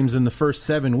 road games in the first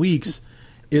 7 weeks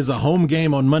is a home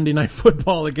game on Monday Night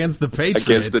Football against the Patriots.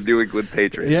 Against the New England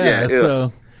Patriots. Yeah,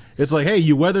 so it's like, hey,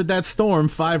 you weathered that storm,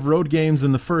 5 road games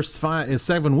in the first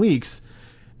 7 weeks.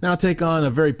 Now take on a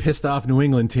very pissed off New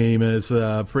England team is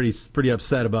pretty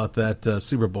upset about that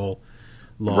Super Bowl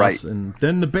loss. Right. And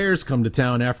then the Bears come to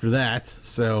town after that.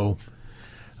 So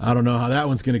I don't know how that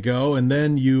one's going to go. And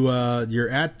then you're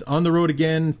on the road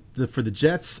again for the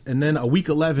Jets, and then a Week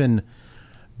 11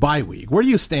 bye week. Where do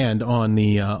you stand on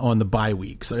the bye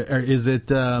weeks? Or is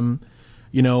it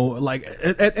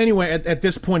anyway at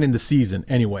this point in the season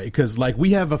anyway? Because like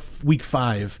we have a Week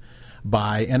 5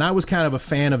 bye. And I was kind of a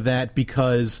fan of that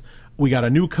because we got a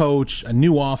new coach, a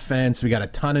new offense, we got a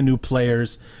ton of new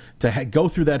players to go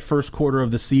through that first quarter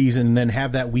of the season and then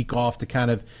have that week off to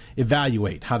kind of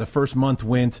evaluate how the first month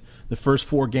went, the first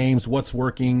 4 games, what's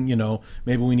working,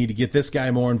 maybe we need to get this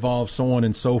guy more involved, so on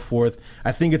and so forth.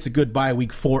 I think it's a good bye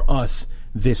week for us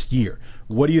this year.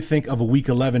 What do you think of a Week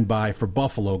 11 bye for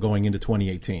Buffalo going into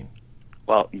 2018?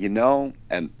 Well,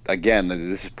 and again,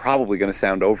 this is probably going to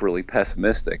sound overly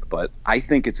pessimistic, but I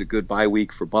think it's a good bye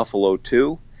week for Buffalo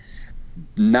too,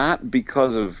 not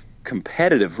because of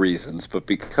competitive reasons, but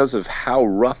because of how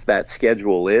rough that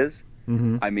schedule is.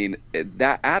 Mm-hmm. I mean,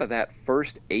 that out of that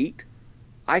first 8,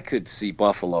 I could see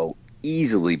Buffalo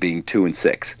easily being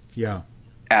 2-6. Yeah.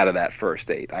 Out of that first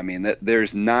 8. I mean,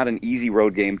 there's not an easy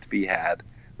road game to be had.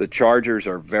 The Chargers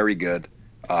are very good.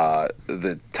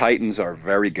 The Titans are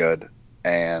very good.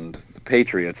 And the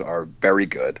Patriots are very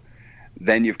good.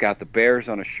 Then you've got the Bears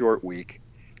on a short week.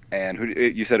 And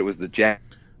you said it was the Jets?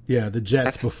 Yeah, the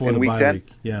Jets before the bye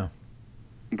week. Yeah.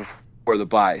 Before the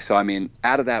bye. So, I mean,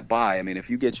 out of that bye, if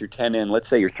you get your 10 in, let's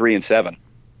say you're 3-7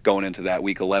 going into that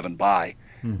Week 11 bye,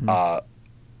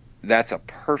 that's a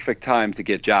perfect time to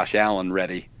get Josh Allen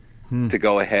ready to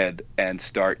go ahead and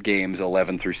start games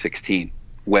 11 through 16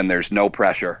 when there's no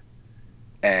pressure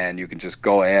and you can just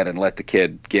go ahead and let the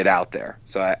kid get out there.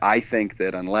 So I think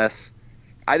that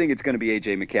I think it's going to be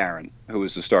A.J. McCarron who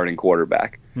is the starting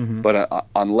quarterback. Mm-hmm. But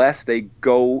unless they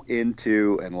go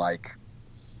into and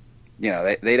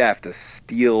they'd have to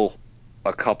steal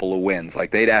a couple of wins.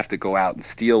 Like they'd have to go out and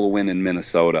steal a win in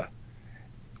Minnesota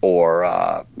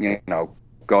or,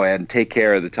 go ahead and take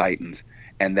care of the Titans.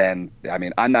 And then,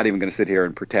 I'm not even going to sit here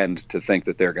and pretend to think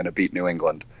that they're going to beat New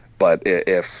England. But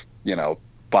if,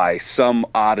 by some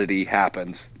oddity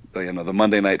happens, the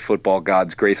Monday Night Football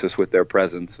gods grace us with their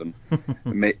presence, and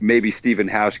maybe Stephen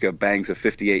Hauschka bangs a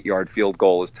 58-yard field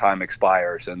goal as time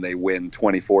expires and they win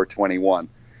 24-21.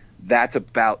 That's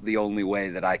about the only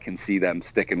way that I can see them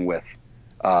sticking with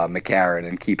McCarron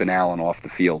and keeping Allen off the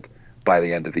field by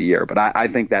the end of the year. But I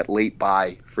think that late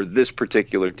bye for this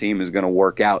particular team is going to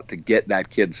work out to get that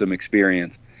kid some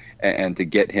experience and to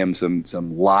get him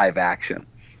some live action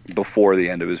before the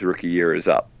end of his rookie year is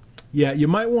up. Yeah, you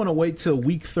might want to wait till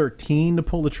Week 13 to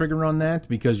pull the trigger on that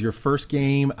because your first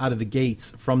game out of the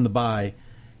gates from the bye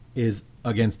is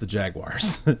against the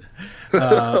Jaguars. That's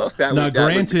the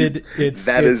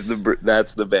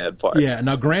bad part. Yeah.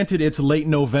 Now, granted, it's late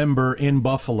November in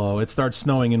Buffalo. It starts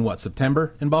snowing in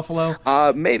September in Buffalo?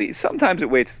 Maybe. Sometimes it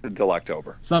waits until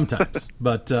October. Sometimes,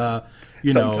 but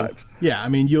sometimes. Yeah.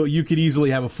 You could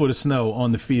easily have a foot of snow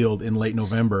on the field in late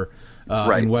November.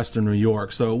 In Western New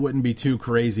York, so it wouldn't be too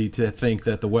crazy to think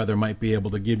that the weather might be able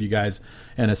to give you guys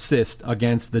an assist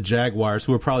against the Jaguars,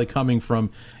 who are probably coming from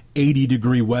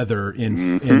 80-degree weather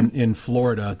in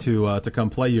Florida to come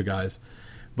play you guys.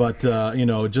 But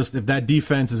just if that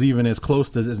defense is even as close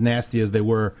to as nasty as they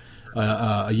were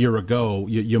a year ago,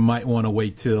 you might want to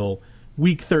wait till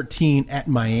Week 13 at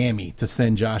Miami to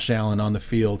send Josh Allen on the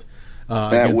field.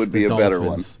 That would be a better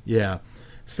one. Yeah.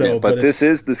 So, yeah, but this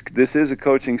is a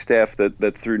coaching staff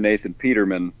that threw Nathan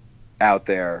Peterman out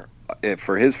there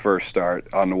for his first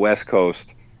start on the West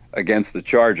Coast against the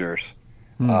Chargers,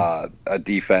 a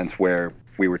defense where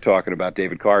we were talking about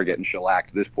David Carr getting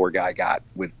shellacked. This poor guy got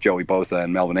with Joey Bosa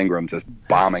and Melvin Ingram just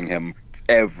bombing him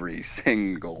every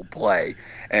single play.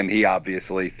 And he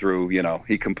obviously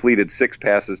he completed 6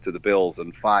 passes to the Bills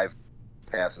and 5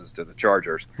 passes to the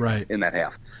Chargers in that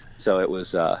half. So it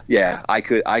was,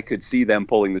 I could see them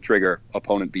pulling the trigger,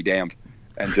 opponent be damned,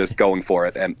 and just going for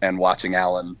it and watching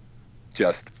Allen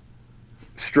just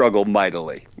struggle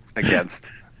mightily against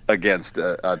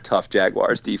a tough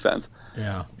Jaguars defense.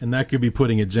 Yeah, and that could be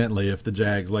putting it gently if the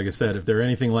Jags, like I said, if they're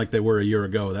anything like they were a year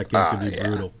ago, that game could be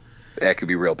brutal. That could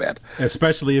be real bad.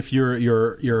 Especially if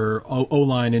your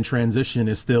O-line in transition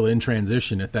is still in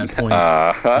transition at that point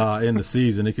in the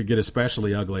season. It could get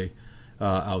especially ugly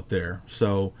out there.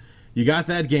 So you got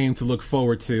that game to look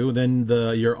forward to. Then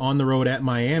you're on the road at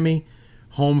Miami,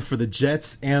 home for the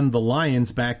Jets and the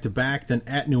Lions back-to-back, then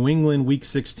at New England Week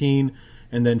 16,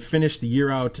 and then finish the year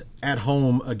out at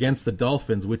home against the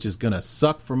Dolphins, which is going to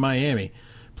suck for Miami,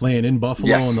 playing in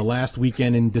Buffalo on the last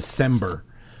weekend in December.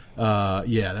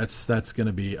 That's going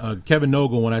to be Kevin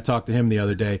Nogel. When I talked to him the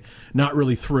other day, not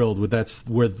really thrilled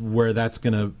with where that's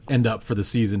going to end up for the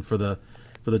season for the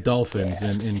Dolphins,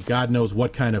 and God knows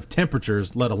what kind of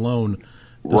temperatures, let alone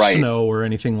the snow or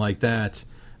anything like that,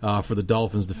 for the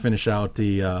Dolphins to finish out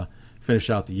the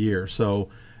year. So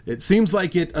it seems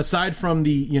like it, aside from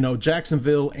the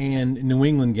Jacksonville and New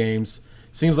England games,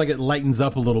 seems like it lightens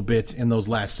up a little bit in those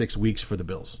last 6 weeks for the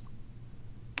Bills.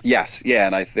 Yes, yeah,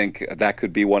 and I think that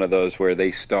could be one of those where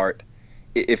they start,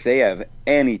 if they have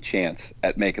any chance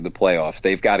at making the playoffs,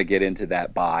 they've got to get into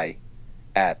that bye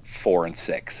at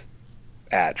 4-6,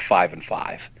 at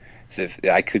 5-5. So if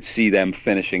I could see them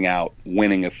finishing out,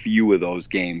 winning a few of those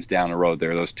games down the road.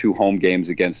 There, those 2 home games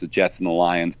against the Jets and the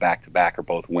Lions, back to back, are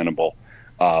both winnable.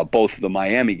 Both of the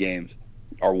Miami games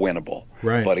are winnable.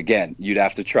 Right. But again, you'd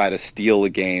have to try to steal a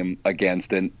game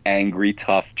against an angry,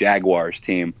 tough Jaguars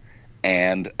team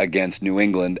and against New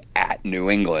England at New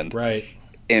England. Right.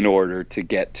 In order to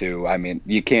get to, I mean,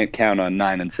 you can't count on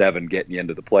 9-7 getting you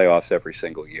into the playoffs every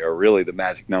single year. Really, the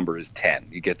magic number is 10.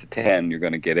 You get to 10, you're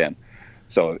going to get in.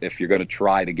 So if you're going to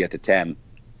try to get to 10,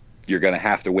 you're going to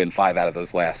have to win 5 out of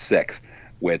those last 6,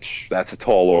 which that's a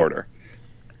tall order.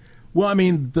 Well, I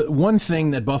mean, the one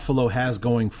thing that Buffalo has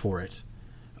going for it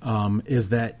is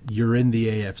that you're in the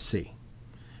AFC.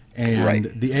 And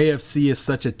right. The AFC is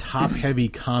such a top-heavy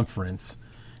conference.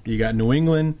 You got New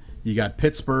England, you got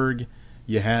Pittsburgh,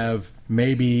 you have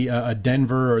maybe a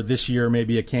Denver, or this year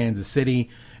maybe a Kansas City.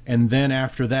 And then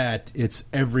after that, it's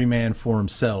every man for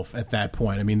himself at that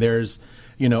point. I mean, there's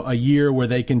a year where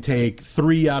they can take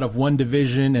 3 out of one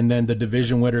division and then the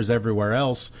division winners everywhere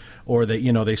else, or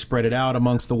they spread it out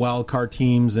amongst the wild card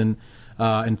teams and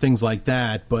things like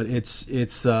that. But it's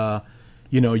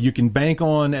you can bank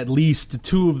on at least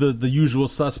 2 of the usual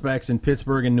suspects in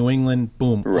Pittsburgh and New England.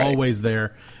 Boom, right. Always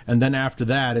there. And then after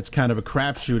that, it's kind of a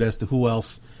crapshoot as to who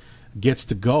else gets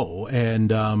to go.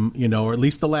 And or at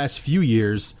least the last few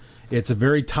years, it's a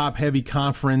very top-heavy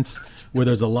conference where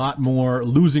there's a lot more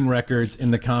losing records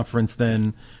in the conference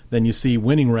than you see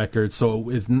winning records. So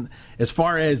as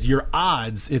far as your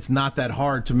odds, it's not that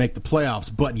hard to make the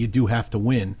playoffs, but you do have to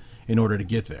win in order to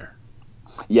get there.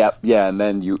 Yeah, and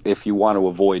then if you want to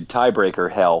avoid tiebreaker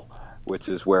hell, which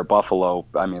is where Buffalo,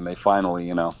 I mean, they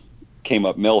finally, came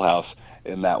up Millhouse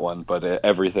in that one, but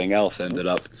everything else ended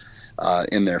up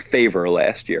in their favor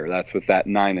last year. That's with that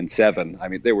 9-7. I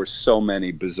mean, there were so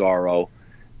many bizarro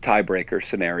tiebreaker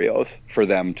scenarios for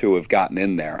them to have gotten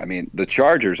in there. I mean, the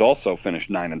Chargers also finished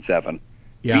 9-7,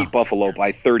 beat Buffalo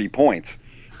by 30 points,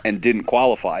 and didn't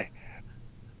qualify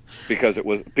because it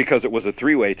was a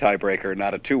 3-way tiebreaker,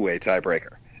 not a 2-way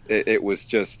tiebreaker. It was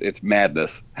just, it's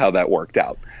madness how that worked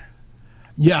out.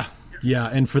 Yeah,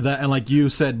 and for that, and like you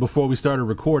said before we started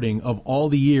recording, of all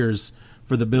the years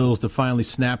for the Bills to finally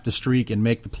snap the streak and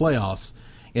make the playoffs,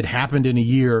 it happened in a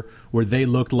year where they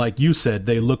looked like you said,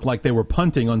 they looked like they were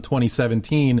punting on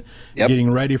 2017, getting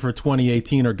ready for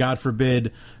 2018, or God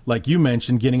forbid, like you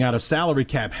mentioned, getting out of salary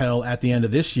cap hell at the end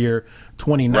of this year,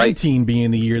 2019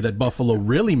 being the year that Buffalo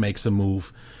really makes a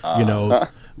move.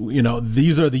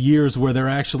 These are the years where they're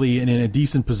actually in a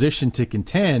decent position to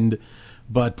contend,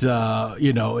 but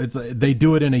they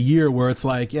do it in a year where it's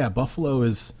like, Buffalo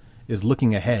is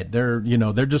looking ahead.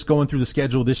 They're just going through the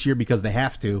schedule this year because they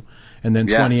have to, and then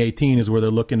 2018 is where they're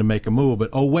looking to make a move.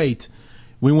 But wait,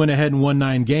 we went ahead and won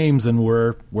 9 games, and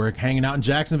we're hanging out in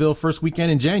Jacksonville first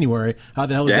weekend in January. How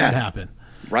the hell did that happen?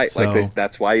 Right, so,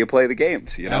 that's why you play the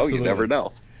games. Absolutely. You never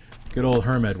know. Good old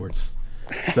Herm Edwards.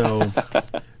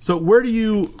 So where do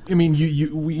you? I mean,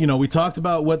 we talked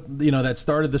about what that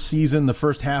started the season, the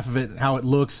first half of it, how it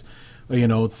looks.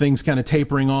 Things kind of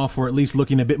tapering off, or at least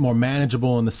looking a bit more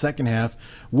manageable in the second half.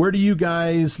 Where do you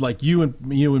guys, like you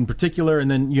in particular,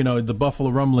 and then the Buffalo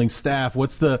Rumblings staff,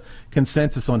 what's the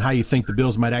consensus on how you think the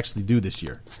Bills might actually do this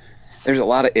year? There's a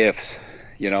lot of ifs.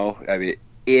 I mean,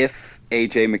 if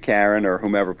A.J. McCarron or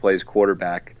whomever plays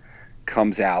quarterback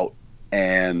comes out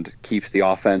and keeps the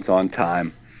offense on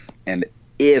time, and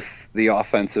if the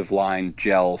offensive line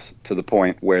gels to the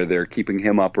point where they're keeping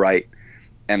him upright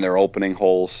and they're opening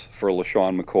holes for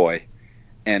LaShawn McCoy,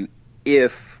 and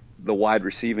if the wide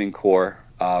receiving core,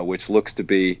 which looks to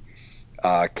be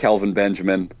Kelvin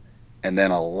Benjamin, and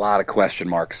then a lot of question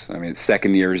marks. I mean,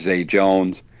 second-year Zay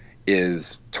Jones,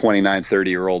 is 29,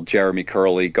 30-year-old Jeremy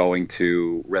Curley going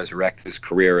to resurrect his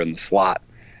career in the slot?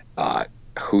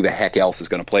 Who the heck else is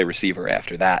going to play receiver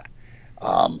after that?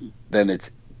 Then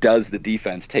does the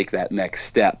defense take that next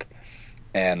step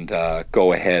and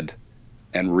go ahead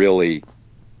and really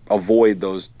avoid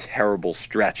those terrible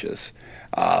stretches?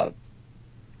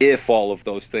 If all of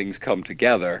those things come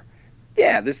together,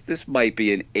 this might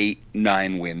be an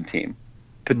 8-9 win team,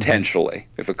 potentially,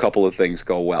 if a couple of things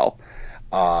go well.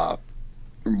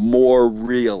 More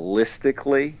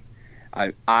realistically,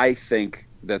 I think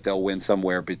that they'll win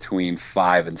somewhere between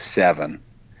 5 and 7.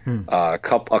 A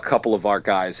couple of our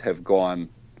guys have gone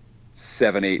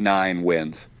 7, 8, 9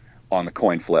 wins on the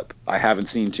coin flip. I haven't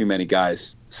seen too many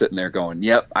guys sitting there going,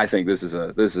 "Yep, I think this is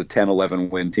a 10, 11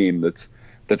 win team that's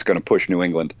going to push New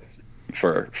England."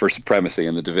 for supremacy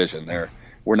in the division.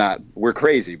 We're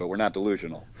crazy, but we're not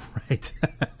delusional. Right.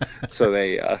 So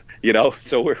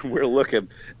so we're looking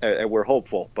and we're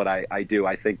hopeful, but I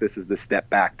think this is the step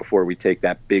back before we take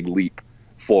that big leap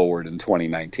forward in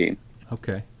 2019.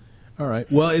 Okay. All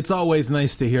right. Well, it's always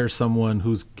nice to hear someone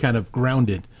who's kind of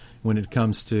grounded when it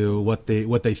comes to what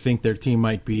they think their team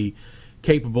might be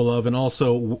capable of, and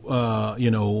also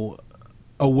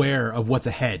aware of what's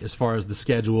ahead as far as the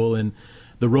schedule and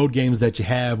the road games that you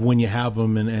have when you have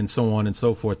them, and so on and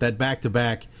so forth. That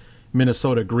back-to-back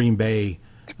Minnesota Green Bay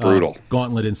brutal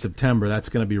gauntlet in September, that's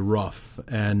going to be rough.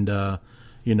 And to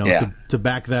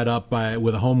back that up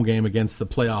with a home game against the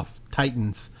playoff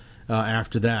Titans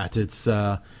after that, it's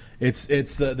the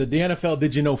NFL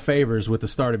did you no favors with the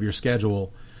start of your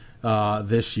schedule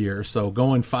this year. So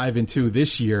going 5-2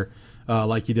 this year,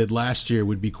 like you did last year,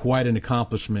 would be quite an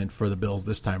accomplishment for the Bills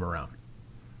this time around.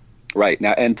 Right.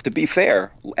 Now, and to be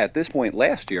fair, at this point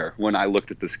last year, when I looked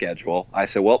at the schedule, I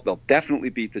said, well, they'll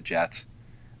definitely beat the Jets.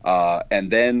 And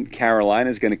then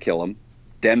Carolina's going to kill them.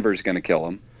 Denver's going to kill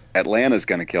them. Atlanta's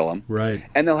going to kill them. Right.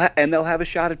 And they'll have a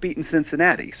shot at beating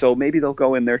Cincinnati. So maybe they'll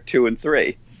go in there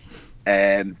 2-3.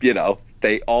 And,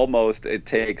 it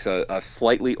takes a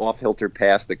slightly off-kilter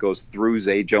pass that goes through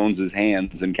Zay Jones's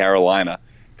hands in Carolina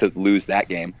to lose that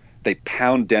game. They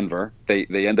pound Denver. They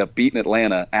end up beating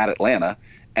Atlanta at Atlanta.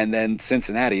 And then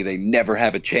Cincinnati, they never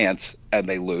have a chance, and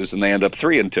they lose, and they end up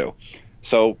 3-2.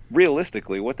 So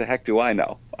realistically, what the heck do I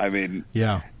know? I mean,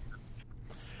 yeah.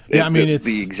 It's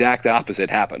the exact opposite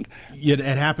happened. It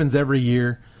happens every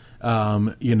year.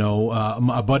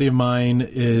 A buddy of mine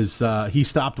he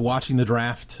stopped watching the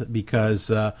draft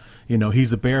because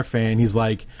he's a Bear fan. He's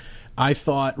like, I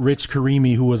thought Rich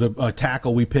Karimi, who was a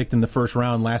tackle we picked in the first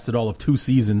round, lasted all of 2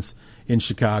 seasons in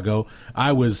Chicago.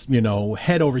 I was,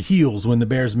 head over heels when the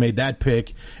Bears made that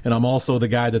pick, and I'm also the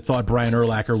guy that thought Brian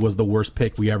Urlacher was the worst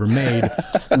pick we ever made.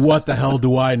 What the hell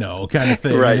do I know? Kind of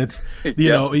thing. Right. And it's,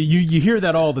 you hear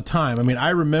that all the time. I mean, I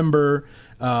remember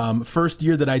first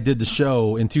year that I did the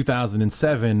show in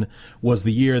 2007 was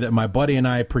the year that my buddy and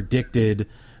I predicted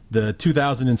the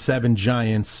 2007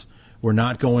 Giants were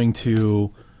going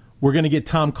to get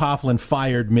Tom Coughlin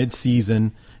fired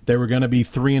mid-season. They were going to be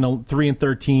 3-13,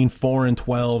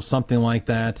 4-12, something like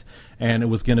that, and it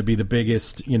was going to be the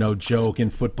biggest, joke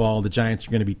in football. The Giants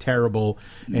are going to be terrible,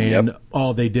 and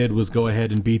all they did was go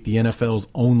ahead and beat the NFL's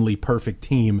only perfect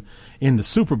team in the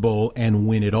Super Bowl and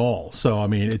win it all. So I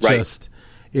mean,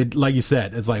 like you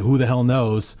said, it's like, who the hell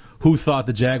knows? Who thought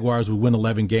the Jaguars would win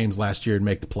 11 games last year and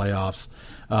make the playoffs?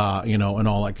 And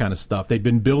all that kind of stuff. They'd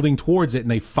been building towards it, and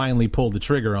they finally pulled the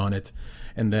trigger on it.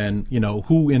 And then,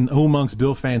 who amongst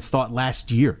Bill fans thought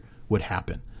last year would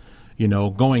happen?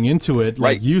 Going into it,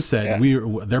 like you said,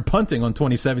 they're punting on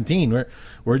 2017.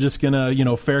 We're just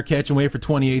gonna, fair catch and wait for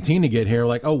 2018 to get here.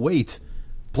 Like, oh wait,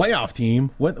 playoff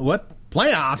team? What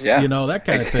playoffs? Yeah. That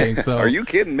kind of thing. So are you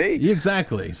kidding me?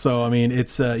 Exactly. So I mean,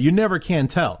 it's you never can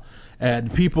tell.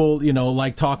 And people,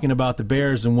 like talking about the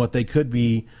Bears and what they could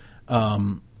be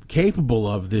capable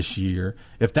of this year.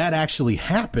 If that actually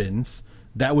happens,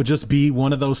 that would just be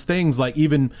one of those things. Like,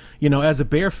 even, as a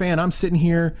Bear fan, I'm sitting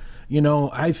here,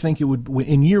 I think it would,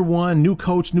 in year one, new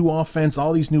coach, new offense,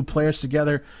 all these new players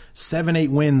together, 7-8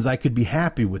 wins, I could be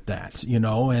happy with that,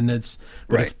 and it's,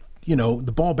 but right. If,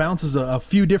 the ball bounces a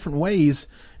few different ways,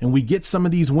 and we get some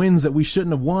of these wins that we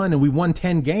shouldn't have won, and we won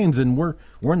 10 games, and we're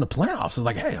in the playoffs. It's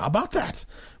like, hey, how about that?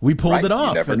 We pulled it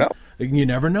off. You never know. You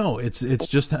never know. It's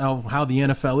just how the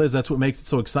NFL is. That's what makes it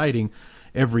so exciting.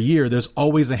 Every year, there's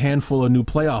always a handful of new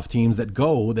playoff teams that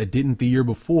didn't the year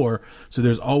before. So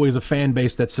there's always a fan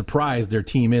base that's surprised their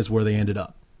team is where they ended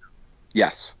up.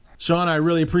 Yes. Sean, I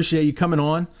really appreciate you coming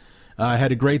on. I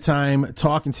had a great time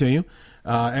talking to you.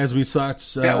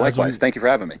 Likewise. Thank you for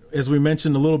having me. As we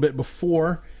mentioned a little bit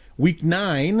before, Week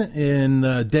 9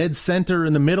 in dead center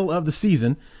in the middle of the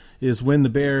season is when the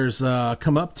Bears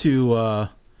come up to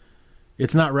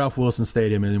it's not Ralph Wilson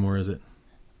Stadium anymore, is it?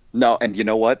 No, and you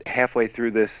know what? Halfway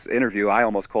through this interview, I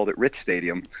almost called it Rich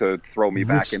Stadium to throw me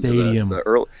back into the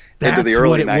early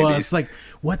 90s. Was. Like,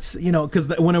 what's, because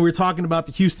when we were talking about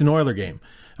the Houston Oilers game,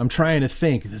 I'm trying to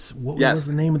think, what was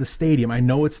the name of the stadium? I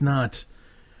know it's not.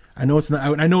 I know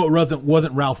it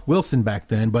wasn't Ralph Wilson back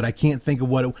then, but I can't think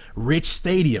of Rich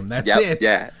Stadium. That's it.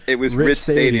 Yeah, it was Rich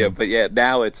Stadium, but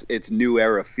now it's New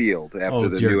Era Field after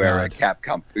the New Era Cap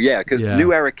Company. Yeah, because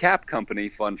New Era Cap Company,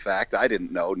 fun fact, I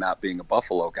didn't know, not being a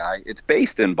Buffalo guy, it's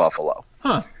based in Buffalo.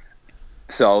 Huh.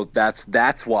 So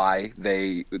that's why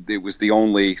it was the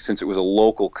only, since it was a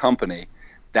local company,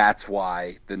 that's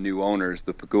why the new owners,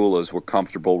 the Pegulas, were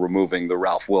comfortable removing the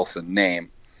Ralph Wilson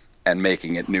name and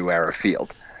making it New Era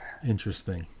Field.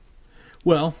 Interesting.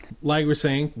 Well, like we're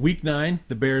saying, Week 9,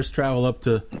 the Bears travel up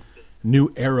to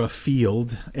New Era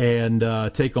Field and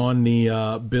take on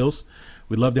the Bills.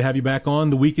 We'd love to have you back on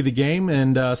the week of the game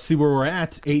and see where we're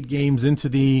at 8 games into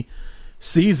the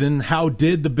season. How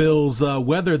did the Bills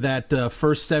weather that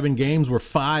first 7 games where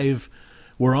 5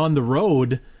 were on the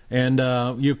road? And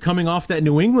you're coming off that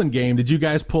New England game. Did you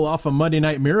guys pull off a Monday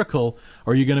Night Miracle,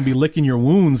 or are you going to be licking your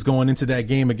wounds going into that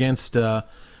game against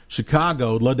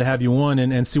Chicago? I'd love to have you on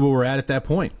and see where we're at that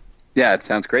point. Yeah, it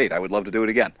sounds great. I would love to do it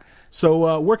again.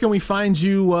 So where can we find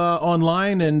you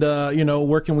online, and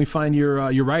where can we find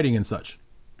your writing and such?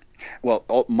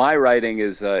 Well, my writing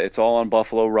is it's all on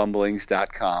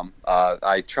BuffaloRumblings.com.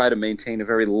 I try to maintain a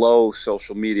very low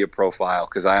social media profile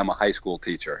because I am a high school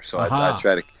teacher. So I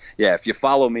try to, if you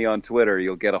follow me on Twitter,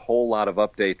 you'll get a whole lot of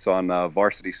updates on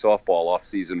varsity softball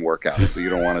off-season workouts, so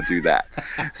you don't want to do that.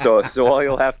 So all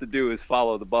you'll have to do is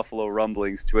follow the Buffalo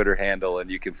Rumblings Twitter handle, and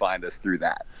you can find us through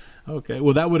that. Okay,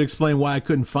 well, that would explain why I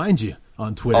couldn't find you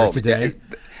on Twitter today.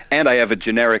 And I have a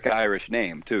generic Irish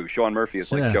name too. Sean Murphy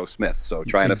is like Joe Smith, so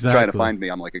trying to find me,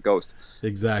 I'm like a ghost.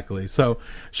 Exactly. So,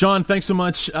 Sean, thanks so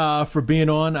much for being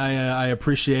on. I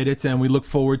appreciate it, and we look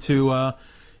forward to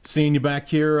seeing you back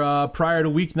here prior to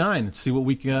Week 9. See what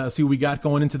we got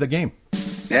going into the game.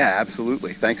 Yeah,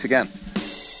 absolutely. Thanks again.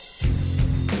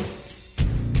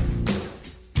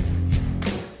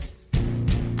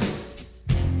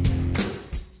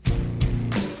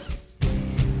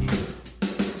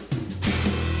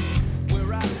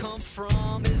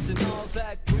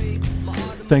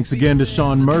 Thanks again to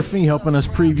Sean Murphy helping us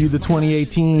preview the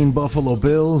 2018 Buffalo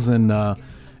Bills, and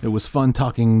it was fun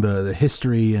talking the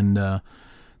history and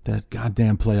that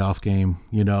goddamn playoff game.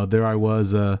 There I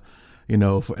was, at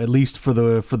least for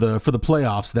the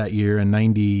playoffs that year in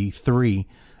 '93,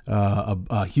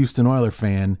 a Houston Oilers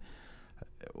fan,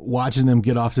 watching them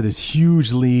get off to this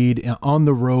huge lead on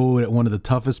the road at one of the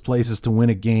toughest places to win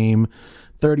a game.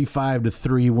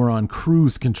 35-3, we're on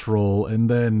cruise control, and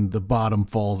then the bottom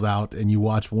falls out, and you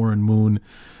watch Warren Moon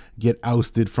get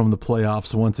ousted from the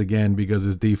playoffs once again because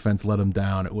his defense let him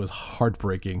down. It was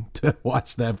heartbreaking to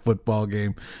watch that football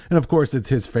game. And, of course, it's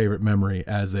his favorite memory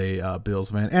as a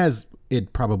Bills fan, as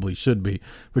it probably should be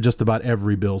for just about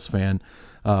every Bills fan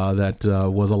that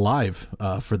was alive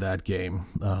for that game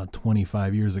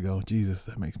 25 years ago. Jesus,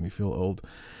 that makes me feel old.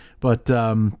 But,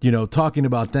 talking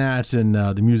about that and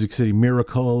the Music City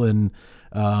Miracle and,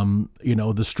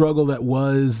 the struggle that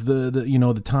was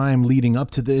the time leading up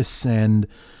to this and,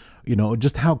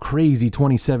 just how crazy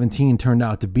 2017 turned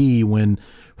out to be when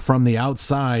from the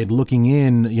outside looking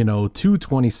in, to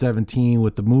 2017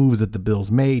 with the moves that the Bills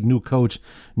made, new coach,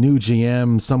 new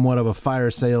GM, somewhat of a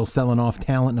fire sale, selling off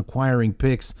talent and acquiring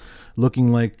picks,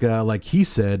 looking like he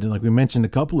said, and like we mentioned a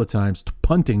couple of times,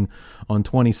 punting on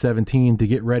 2017 to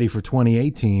get ready for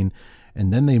 2018,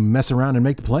 and then they mess around and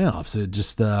make the playoffs. It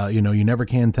just, you never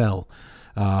can tell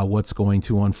what's going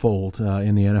to unfold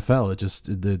in the NFL. It just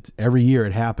every year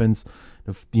it happens.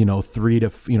 3 to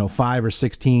 5 or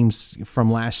 6 teams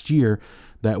from last year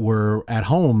that were at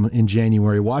home in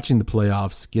January watching the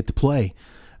playoffs get to play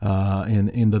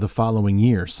into the following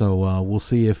year. So we'll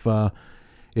see if the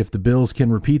Bills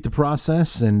can repeat the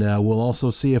process, and we'll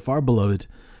also see if our beloved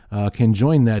can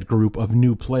join that group of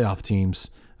new playoff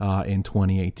teams in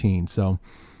 2018. So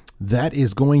that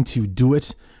is going to do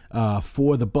it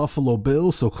for the Buffalo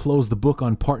Bills. So close the book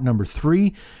on part number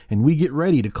 3, and we get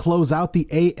ready to close out the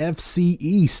AFC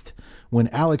East when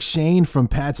Alex Shane from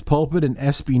Pat's Pulpit and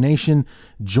SB Nation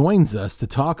joins us to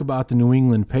talk about the New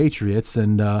England Patriots.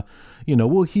 And,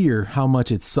 we'll hear how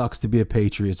much it sucks to be a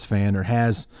Patriots fan, or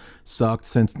has sucked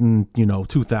since,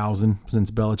 2000,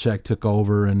 since Belichick took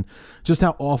over, and just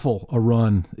how awful a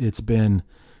run it's been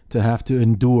to have to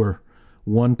endure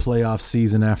one playoff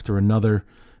season after another,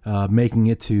 making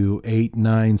it to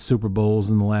 8-9 Super Bowls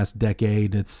in the last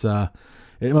decade.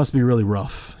 It must be really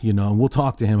rough, and we'll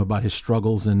talk to him about his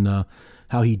struggles and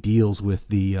how he deals with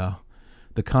the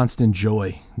constant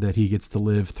joy that he gets to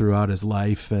live throughout his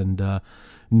life, and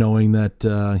knowing that,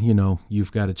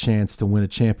 you've got a chance to win a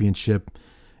championship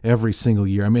every single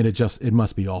year. I mean, it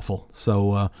must be awful.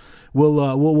 So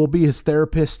we'll be his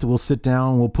therapist. We'll sit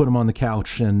down, we'll put him on the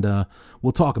couch, and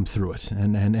we'll talk him through it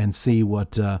and see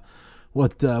what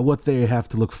they have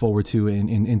to look forward to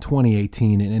in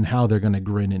 2018, and how they're going to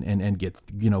grin and get,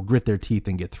 grit their teeth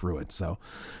and get through it. So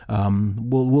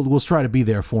we'll try to be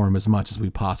there for them as much as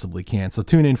we possibly can. So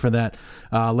tune in for that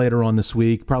later on this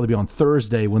week, probably be on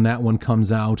Thursday when that one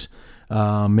comes out.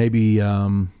 I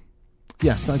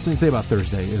think say about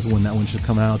Thursday is when that one should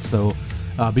come out. So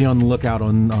be on the lookout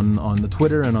on the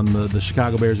Twitter and on the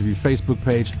Chicago Bears Review Facebook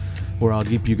page where I'll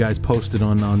keep you guys posted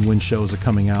on when shows are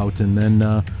coming out. And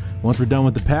then once we're done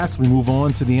with the Pats, we move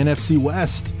on to the NFC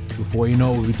West. Before you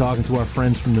know it, we'll be talking to our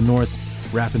friends from the North,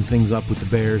 wrapping things up with the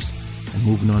Bears and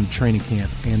moving on to training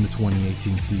camp and the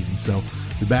 2018 season. So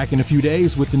we'll be back in a few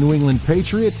days with the New England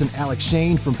Patriots and Alex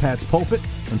Shane from Pat's Pulpit.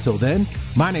 Until then,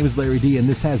 my name is Larry D, and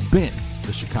this has been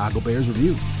the Chicago Bears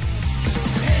Review.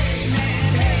 Amen.